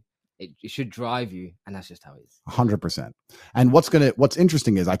on you. It should drive you, and that's just how it is. 100%. And what's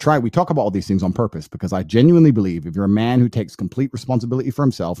interesting is we talk about all these things on purpose because I genuinely believe if you're a man who takes complete responsibility for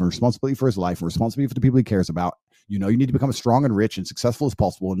himself and responsibility for his life and responsibility for the people he cares about, you need to become as strong and rich and successful as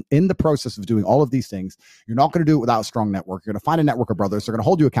possible. And in the process of doing all of these things, you're not going to do it without a strong network. You're going to find a network of brothers. They're going to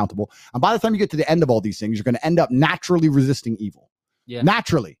hold you accountable. And by the time you get to the end of all these things, you're going to end up naturally resisting evil. Yeah.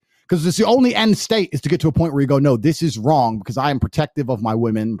 Naturally. Because it's the only end state is to get to a point where you go, no, this is wrong because I am protective of my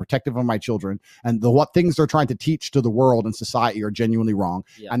women, protective of my children, and what things they're trying to teach to the world and society are genuinely wrong.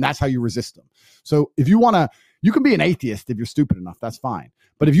 Yeah. And that's how you resist them. So if you want to, you can be an atheist if you're stupid enough. That's fine.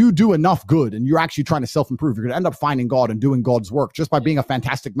 But if you do enough good and you're actually trying to self-improve, you're going to end up finding God and doing God's work just by being a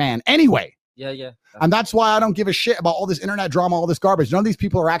fantastic man anyway. Yeah. And that's why I don't give a shit about all this internet drama, all this garbage. None of these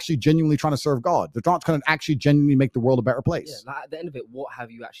people are actually genuinely trying to serve God. They're not going to actually genuinely make the world a better place. Yeah, like at the end of it, what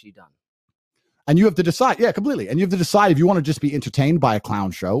have you actually done? And you have to decide, completely. And you have to decide if you want to just be entertained by a clown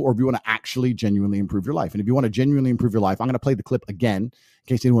show or if you want to actually genuinely improve your life. And if you want to genuinely improve your life, I'm going to play the clip again in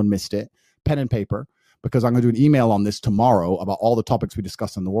case anyone missed it, pen and paper, because I'm going to do an email on this tomorrow about all the topics we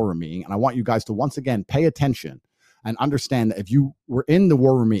discussed in the War Room meeting. And I want you guys to once again pay attention and understand that if you were in the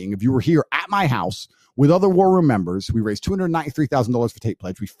War Room meeting, if you were here at my house with other War Room members, we raised $293,000 for Tate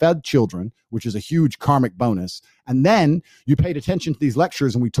Pledge. We fed children, which is a huge karmic bonus. And then you paid attention to these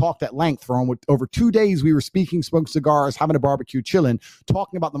lectures and we talked at length for over 2 days. We were speaking, smoking cigars, having a barbecue, chilling,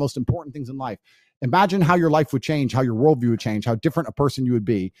 talking about the most important things in life. Imagine how your life would change, how your worldview would change, how different a person you would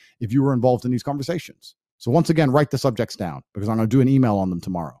be if you were involved in these conversations. So once again, write the subjects down because I'm going to do an email on them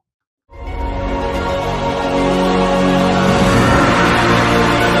tomorrow.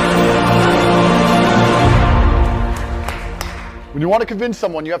 When you want to convince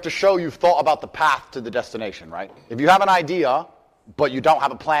someone, you have to show you've thought about the path to the destination, right? If you have an idea, but you don't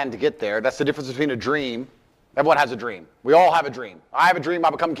have a plan to get there, that's the difference between a dream. Everyone has a dream. We all have a dream. I have a dream I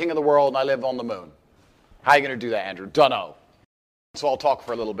become king of the world and I live on the moon. How are you going to do that, Andrew? Dunno. So I'll talk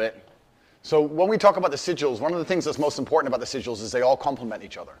for a little bit. So when we talk about the sigils, one of the things that's most important about the sigils is they all complement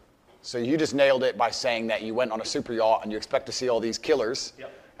each other. So you just nailed it by saying that you went on a super yacht and you expect to see all these killers,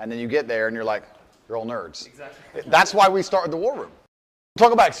 and then you get there and you're like, you're all nerds. Exactly. That's why we started the War Room.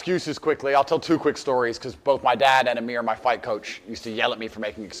 Talk about excuses quickly. I'll tell 2 quick stories because both my dad and Amir, my fight coach, used to yell at me for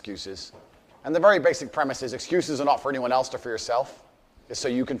making excuses. And the very basic premise is excuses are not for anyone else, they're for yourself. It's so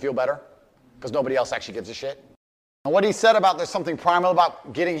you can feel better because nobody else actually gives a shit. And what he said about there's something primal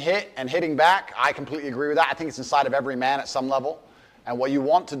about getting hit and hitting back, I completely agree with that. I think it's inside of every man at some level. And what you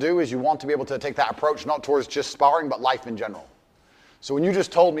want to do is you want to be able to take that approach not towards just sparring, but life in general. So when you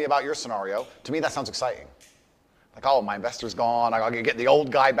just told me about your scenario, to me that sounds exciting. Like, oh, my investor's gone, I gotta get the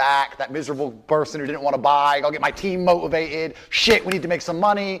old guy back, that miserable person who didn't want to buy, I gotta get my team motivated, shit, we need to make some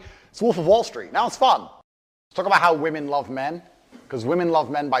money. It's Wolf of Wall Street. Now it's fun. Let's talk about how women love men, because women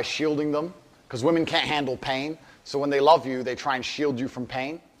love men by shielding them, because women can't handle pain. So when they love you, they try and shield you from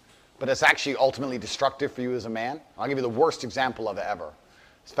pain, but it's actually ultimately destructive for you as a man. I'll give you the worst example of it ever.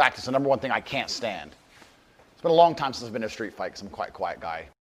 In fact, it's the number one thing I can't stand. It's been a long time since I've been in a street fight because I'm quite a quiet guy.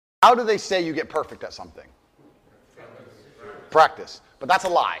 How do they say you get perfect at something? Practice. But that's a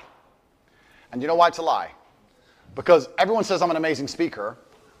lie. And you know why it's a lie? Because everyone says I'm an amazing speaker,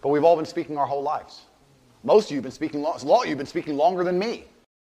 but we've all been speaking our whole lives. Most of you have been speaking, a lot of you have been speaking longer than me.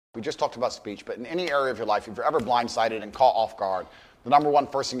 We just talked about speech, but in any area of your life, if you're ever blindsided and caught off guard, the number one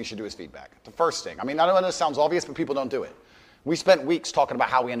first thing you should do is feedback. The first thing. I mean, I know this sounds obvious, but people don't do it. We spent weeks talking about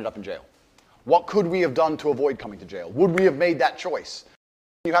how we ended up in jail. What could we have done to avoid coming to jail? Would we have made that choice?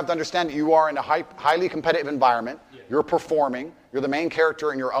 You have to understand that you are in a highly competitive environment. You're performing. You're the main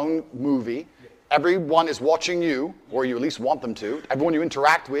character in your own movie. Everyone is watching you, or you at least want them to. Everyone you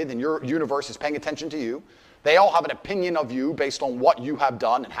interact with in your universe is paying attention to you. They all have an opinion of you based on what you have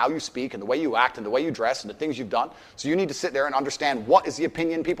done and how you speak and the way you act and the way you dress and the things you've done. So you need to sit there and understand what is the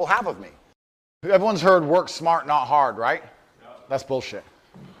opinion people have of me. Everyone's heard work smart, not hard, right? No. That's bullshit.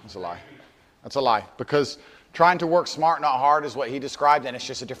 That's a lie. That's a lie. Because trying to work smart, not hard is what he described, and it's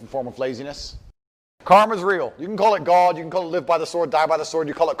just a different form of laziness. Karma's real. You can call it God, you can call it live by the sword, die by the sword,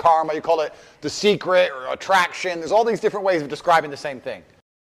 you call it karma, you call it the secret or attraction. There's all these different ways of describing the same thing.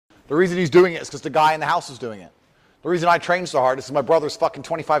 The reason he's doing it is because the guy in the house is doing it. The reason I train so hard is because my brother's fucking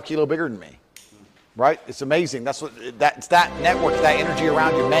 25 kilo bigger than me. Right? It's amazing. It's that network, that energy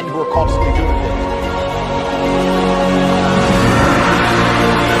around you, men who are constantly doing things.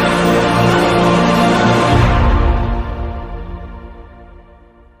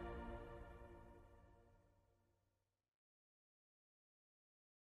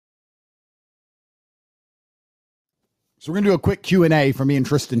 So we're going to do a quick Q&A for me and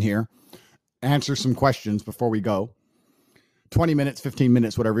Tristan here. Answer some questions before we go. 20 minutes, 15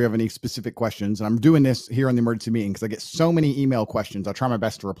 minutes, whatever. You have any specific questions. And I'm doing this here on the emergency meeting because I get so many email questions. I try my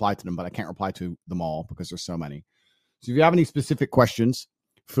best to reply to them, but I can't reply to them all because there's so many. So if you have any specific questions,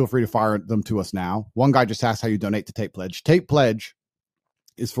 feel free to fire them to us now. One guy just asked how you donate to Tate Pledge. Tate Pledge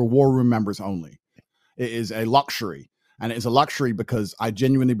is for War Room members only. It is a luxury. And it is a luxury because I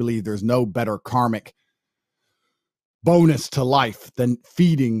genuinely believe there's no better karmic bonus to life than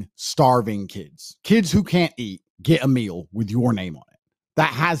feeding starving kids. Kids who can't eat get a meal with your name on it.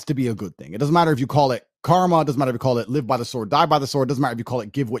 That has to be a good thing. It doesn't matter if you call it karma. It doesn't matter if you call it live by the sword, die by the sword. It doesn't matter if you call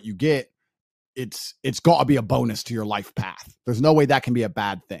it give what you get. It's got to be a bonus to your life path. There's no way that can be a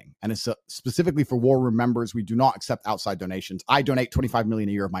bad thing. And it's specifically for War Room members. We do not accept outside donations. I donate $25 million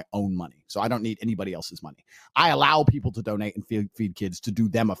a year of my own money. So I don't need anybody else's money. I allow people to donate and feed kids to do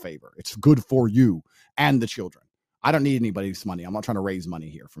them a favor. It's good for you and the children. I don't need anybody's money. I'm not trying to raise money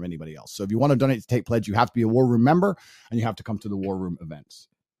here from anybody else. So if you want to donate to Tate Pledge, you have to be a War Room member and you have to come to the War Room events.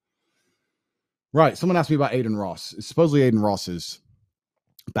 Right. Someone asked me about Aiden Ross. Supposedly Aiden Ross is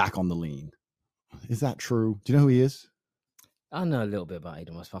back on the lean. Is that true? Do you know who he is? I know a little bit about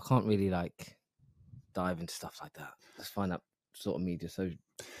Aiden Ross, but I can't really dive into stuff like that. Just find out sort of media. So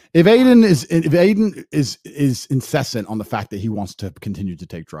if Aiden is incessant on the fact that he wants to continue to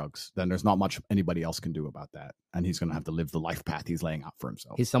take drugs, then there's not much anybody else can do about that. And he's going to have to live the life path he's laying out for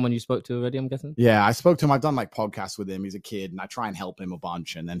himself. He's someone you spoke to already, I'm guessing? Yeah, I spoke to him. I've done podcasts with him. He's a kid and I try and help him a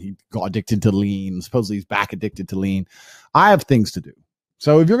bunch. And then he got addicted to lean. Supposedly he's back addicted to lean. I have things to do.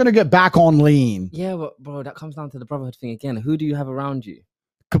 So if you're going to get back on lean. Yeah, but bro, that comes down to the brotherhood thing again. Who do you have around you?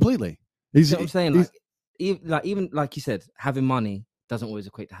 Completely. You know what I'm saying? Even like you said, having money doesn't always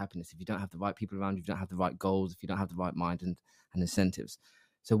equate to happiness. If you don't have the right people around you, if you don't have the right goals, if you don't have the right mind and incentives.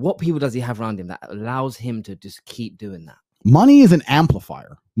 So what people does he have around him that allows him to just keep doing that? Money is an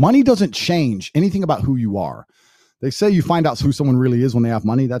amplifier. Money doesn't change anything about who you are. They say you find out who someone really is when they have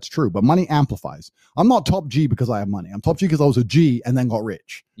money. That's true. But money amplifies. I'm not top G because I have money. I'm top G because I was a G and then got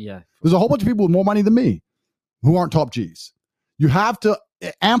rich. Yeah. There's a whole bunch of people with more money than me who aren't top Gs. You have to,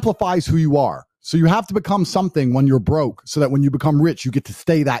 it amplifies who you are. So you have to become something when you're broke so that when you become rich, you get to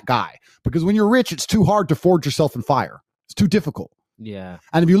stay that guy. Because when you're rich, it's too hard to forge yourself in fire. It's too difficult. Yeah.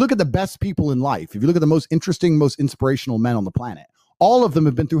 And if you look at the best people in life, if you look at the most interesting, most inspirational men on the planet, all of them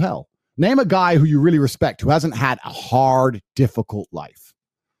have been through hell. Name a guy who you really respect who hasn't had a hard, difficult life.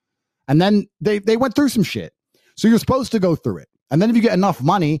 And then they went through some shit. So you're supposed to go through it. And then if you get enough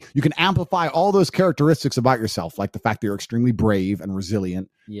money, you can amplify all those characteristics about yourself, like the fact that you're extremely brave and resilient.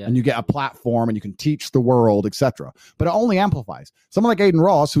 Yeah. And you get a platform and you can teach the world, etc. But it only amplifies. Someone like Aiden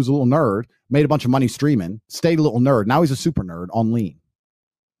Ross, who's a little nerd, made a bunch of money streaming, stayed a little nerd. Now he's a super nerd on lean.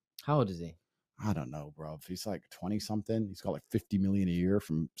 How old is he? I don't know, bro. If he's like 20 something, he's got like 50 million a year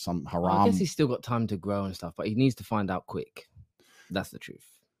from some haram. Well, I guess he's still got time to grow and stuff, but he needs to find out quick. That's the truth.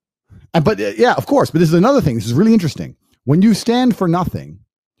 But yeah, of course. But this is another thing. This is really interesting. When you stand for nothing,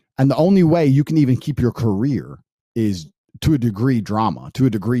 and the only way you can even keep your career is to a degree drama, to a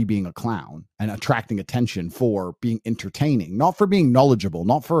degree being a clown and attracting attention for being entertaining, not for being knowledgeable,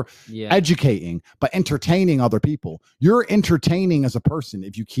 not for educating, but entertaining other people. You're entertaining as a person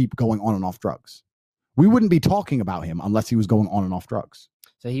if you keep going on and off drugs. We wouldn't be talking about him unless he was going on and off drugs.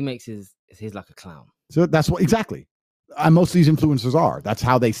 So he makes his like a clown. So that's what exactly. And most of these influencers are. That's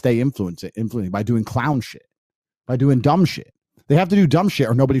how they stay influencing by doing clown shit, by doing dumb shit. They have to do dumb shit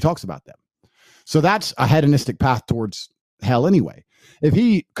or nobody talks about them. So that's a hedonistic path towards hell anyway. If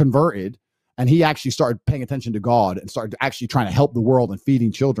he converted and he actually started paying attention to God and started actually trying to help the world and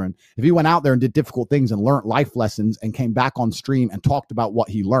feeding children, if he went out there and did difficult things and learned life lessons and came back on stream and talked about what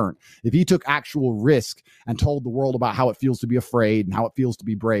he learned, if he took actual risk and told the world about how it feels to be afraid and how it feels to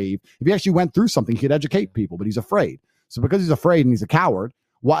be brave, if he actually went through something, he could educate people, but he's afraid. So because he's afraid and he's a coward,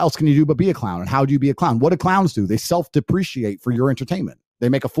 what else can you do but be a clown? And how do you be a clown? What do clowns do? They self-depreciate for your entertainment. They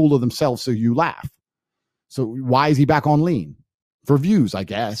make a fool of themselves so you laugh. So why is he back on lean? For views, I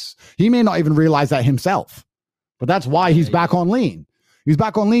guess. He may not even realize that himself, but that's why he's back on lean. He's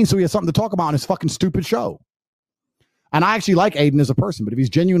back on lean so he has something to talk about on his fucking stupid show. And I actually like Aiden as a person, but if he's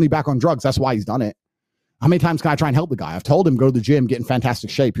genuinely back on drugs, that's why he's done it. How many times can I try and help the guy? I've told him, go to the gym, get in fantastic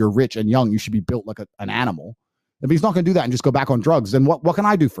shape. You're rich and young. You should be built like an animal. If he's not going to do that and just go back on drugs, then what can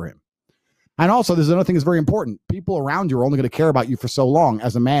I do for him? And also, there's another thing that's very important. People around you are only going to care about you for so long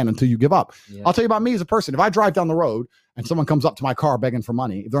as a man until you give up. Yeah. I'll tell you about me as a person. If I drive down the road and someone comes up to my car begging for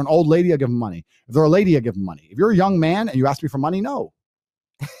money, if they're an old lady, I give them money. If they're a lady, I give them money. If you're a young man and you ask me for money, no.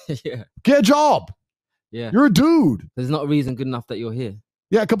 Yeah. Get a job. Yeah. You're a dude. There's not a reason good enough that you're here.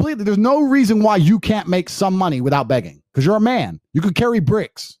 Yeah, completely. There's no reason why you can't make some money without begging because you're a man. You could carry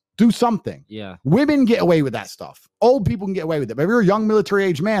bricks, do something. Yeah. Women get away with that stuff. Old people can get away with it. But if you're a young military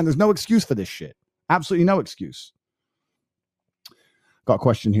age man, there's no excuse for this shit. Absolutely no excuse. Got a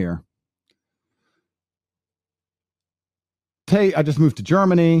question here. Tate, I just moved to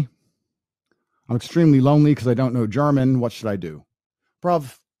Germany. I'm extremely lonely because I don't know German. What should I do?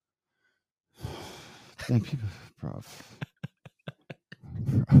 Bruv. Bruv.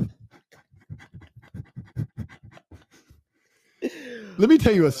 Let me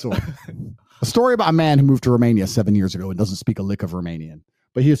tell you a story. A story about a man who moved to Romania 7 years ago and doesn't speak a lick of Romanian.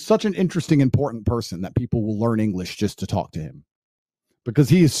 But he is such an interesting, important person that people will learn English just to talk to him. Because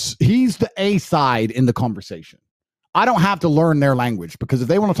he's the A side in the conversation. I don't have to learn their language because if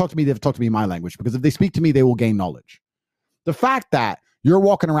they want to talk to me, they have to talk to me in my language. Because if they speak to me, they will gain knowledge. The fact that you're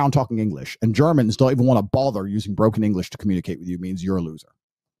walking around talking English and Germans don't even want to bother using broken English to communicate with you means you're a loser.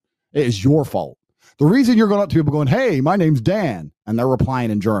 It is your fault. The reason you're going up to people going, hey, my name's Dan, and they're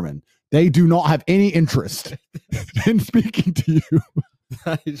replying in German, they do not have any interest in speaking to you.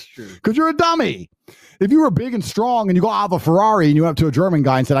 That is true. Because you're a dummy. If you were big and strong and you got out of a Ferrari and you went up to a German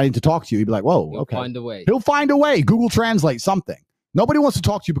guy and said, I need to talk to you, he'd be like, whoa, He'll okay. find a way. He'll find a way. Google Translate something. Nobody wants to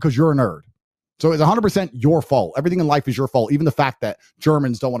talk to you because you're a nerd. So it's 100% your fault. Everything in life is your fault. Even the fact that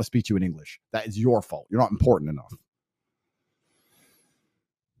Germans don't want to speak to you in English. That is your fault. You're not important enough.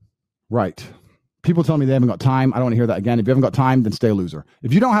 Right. People tell me they haven't got time. I don't want to hear that again. If you haven't got time, then stay a loser.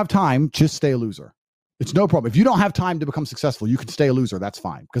 If you don't have time, just stay a loser. It's no problem. If you don't have time to become successful, you can stay a loser. That's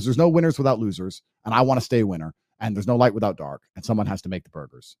fine. Because there's no winners without losers. And I want to stay a winner. And there's no light without dark. And someone has to make the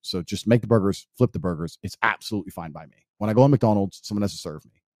burgers. So just make the burgers, flip the burgers. It's absolutely fine by me. When I go to McDonald's, someone has to serve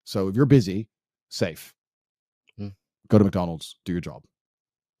me. So if you're busy, safe. Go to McDonald's, do your job.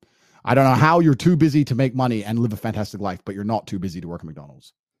 I don't know how you're too busy to make money and live a fantastic life, but you're not too busy to work at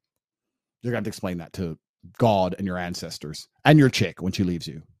McDonald's. You're going to have to explain that to God and your ancestors and your chick when she leaves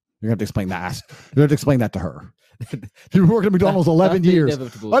you. You're going to have to explain that. You're going to have to explain that to her. You've been working at McDonald's 11 years.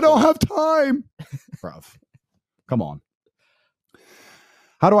 I don't have time. Bruv, come on.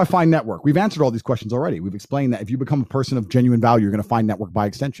 How do I find network? We've answered all these questions already. We've explained that if you become a person of genuine value, you're going to find network by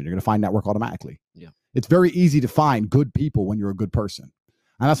extension. You're going to find network automatically. Yeah. It's very easy to find good people when you're a good person.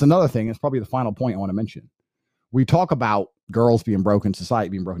 And that's another thing. It's probably the final point I want to mention. We talk about girls being broken, society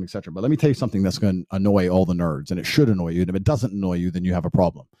being broken, etc. But let me tell you something that's going to annoy all the nerds, and it should annoy you. And if it doesn't annoy you, then you have a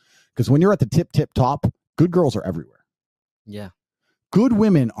problem. Because when you're at the tip top, good girls are everywhere. Yeah. Good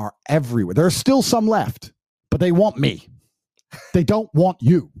women are everywhere. There are still some left, but they want me. They don't want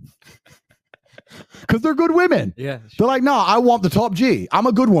you. Because they're good women. Yeah. They're like, no, I want the top G. I'm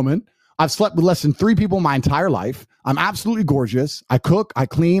a good woman. I've slept with less than 3 people my entire life. I'm absolutely gorgeous. I cook, I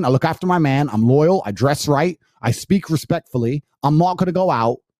clean, I look after my man. I'm loyal. I dress right. I speak respectfully. I'm not going to go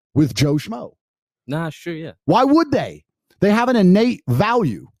out with Joe Schmo. Nah, it's true, yeah. Why would they? They have an innate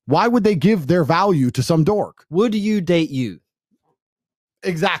value. Why would they give their value to some dork? Would you date you?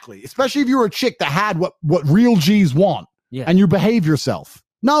 Exactly. Especially if you were a chick that had what real G's want. Yeah. And you behave yourself.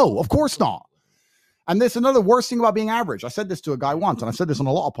 No, of course not. And this another worst thing about being average. I said this to a guy once, and I said this on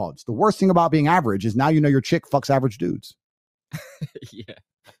a lot of pods. The worst thing about being average is now you know your chick fucks average dudes. Yeah.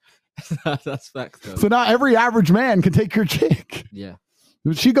 That's facts, though. So now every average man can take your chick. Yeah.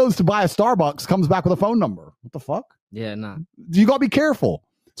 She goes to buy a Starbucks, comes back with a phone number. What the fuck? Yeah, nah. You got to be careful.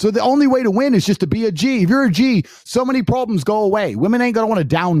 So the only way to win is just to be a G. If you're a G, so many problems go away. Women ain't going to want to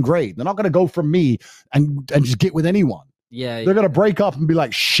downgrade. They're not going to go from me and just get with anyone. Yeah. They're going to break up and be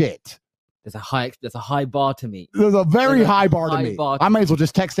like, shit. There's a high bar to meet. There's a very high bar to meet. I might as well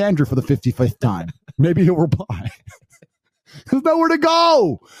just text Andrew for the 55th time. Maybe he'll reply. There's nowhere to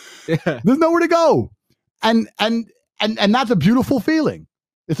go. Yeah. There's nowhere to go. And that's a beautiful feeling.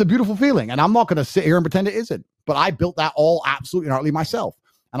 It's a beautiful feeling. And I'm not going to sit here and pretend it isn't. But I built that all absolutely and utterly myself.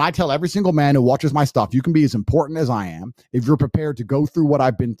 And I tell every single man who watches my stuff, you can be as important as I am if you're prepared to go through what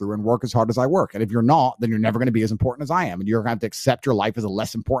I've been through and work as hard as I work. And if you're not, then you're never going to be as important as I am. And you're going to have to accept your life as a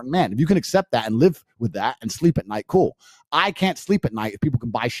less important man. If you can accept that and live with that and sleep at night, cool. I can't sleep at night if people can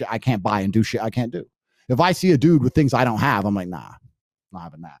buy shit I can't buy and do shit I can't do. If I see a dude with things I don't have, I'm like, nah, not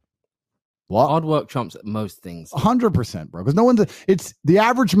having that. What? Hard work trumps most things. 100%, bro. Because it's the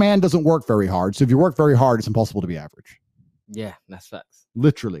average man doesn't work very hard. So if you work very hard, it's impossible to be average. Yeah, that's facts.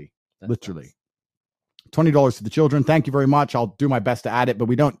 Literally. $20 to the children. Thank you very much. I'll do my best to add it, but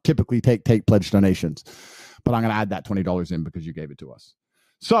we don't typically take pledge donations. But I'm going to add that $20 in because you gave it to us.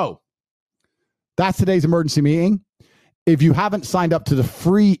 So that's today's emergency meeting. If you haven't signed up to the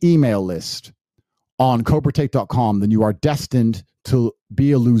free email list on CobraTake.com, then you are destined to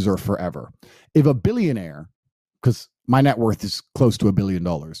be a loser forever. If a billionaire because my net worth is close to $1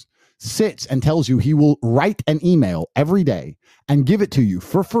 billion, sits and tells you he will write an email every day and give it to you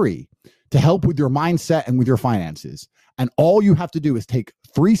for free to help with your mindset and with your finances. And all you have to do is take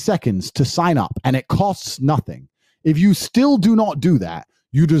 3 seconds to sign up, and it costs nothing. If you still do not do that,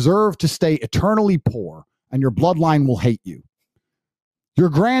 you deserve to stay eternally poor, and your bloodline will hate you. Your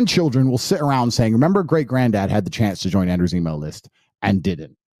grandchildren will sit around saying, remember, great granddad had the chance to join Andrew's email list and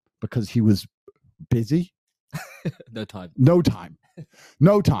didn't because he was busy. No time.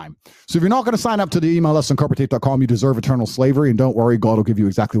 So if you're not going to sign up to the email list on corporatate.com, you deserve eternal slavery. And don't worry, God will give you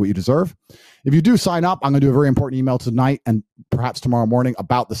exactly what you deserve. If you do sign up, I'm going to do a very important email tonight and perhaps tomorrow morning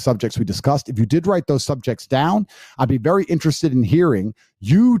about the subjects we discussed. If you did write those subjects down, I'd be very interested in hearing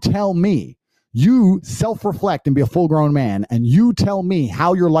you tell me. You self-reflect and be a full-grown man, and you tell me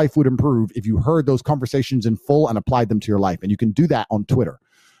how your life would improve if you heard those conversations in full and applied them to your life. And you can do that on Twitter,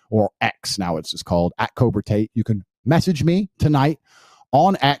 or X now it's just called, @CobraTate. You can message me tonight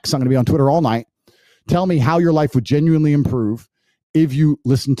on X. I'm going to be on Twitter all night. Tell me how your life would genuinely improve if you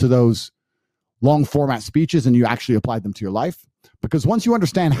listen to those long format speeches and you actually applied them to your life. Because once you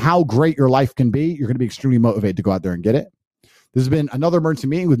understand how great your life can be, you're going to be extremely motivated to go out there and get it. This has been another emergency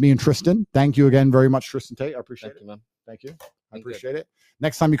meeting with me and Tristan. Thank you again very much, Tristan Tate. I appreciate it. You, man. Thank you. I appreciate it.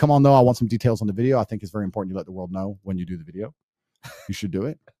 Next time you come on, though, I want some details on the video. I think it's very important you let the world know when you do the video. You should do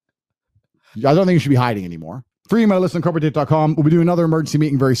it. I don't think you should be hiding anymore. Free email list on corporatate.com. We'll be doing another emergency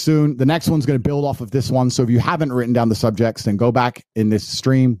meeting very soon. The next one's going to build off of this one. So if you haven't written down the subjects, then go back in this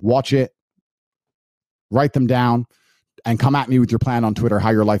stream, watch it, write them down, and come at me with your plan on Twitter,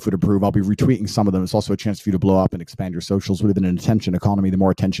 how your life would improve. I'll be retweeting some of them. It's also a chance for you to blow up and expand your socials. We live in an attention economy. The more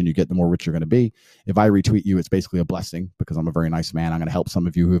attention you get, the more rich you're going to be. If I retweet you, it's basically a blessing because I'm a very nice man. I'm going to help some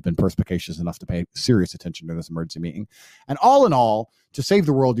of you who have been perspicacious enough to pay serious attention to this emergency meeting. And all in all, to save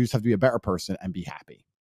the world, you just have to be a better person and be happy.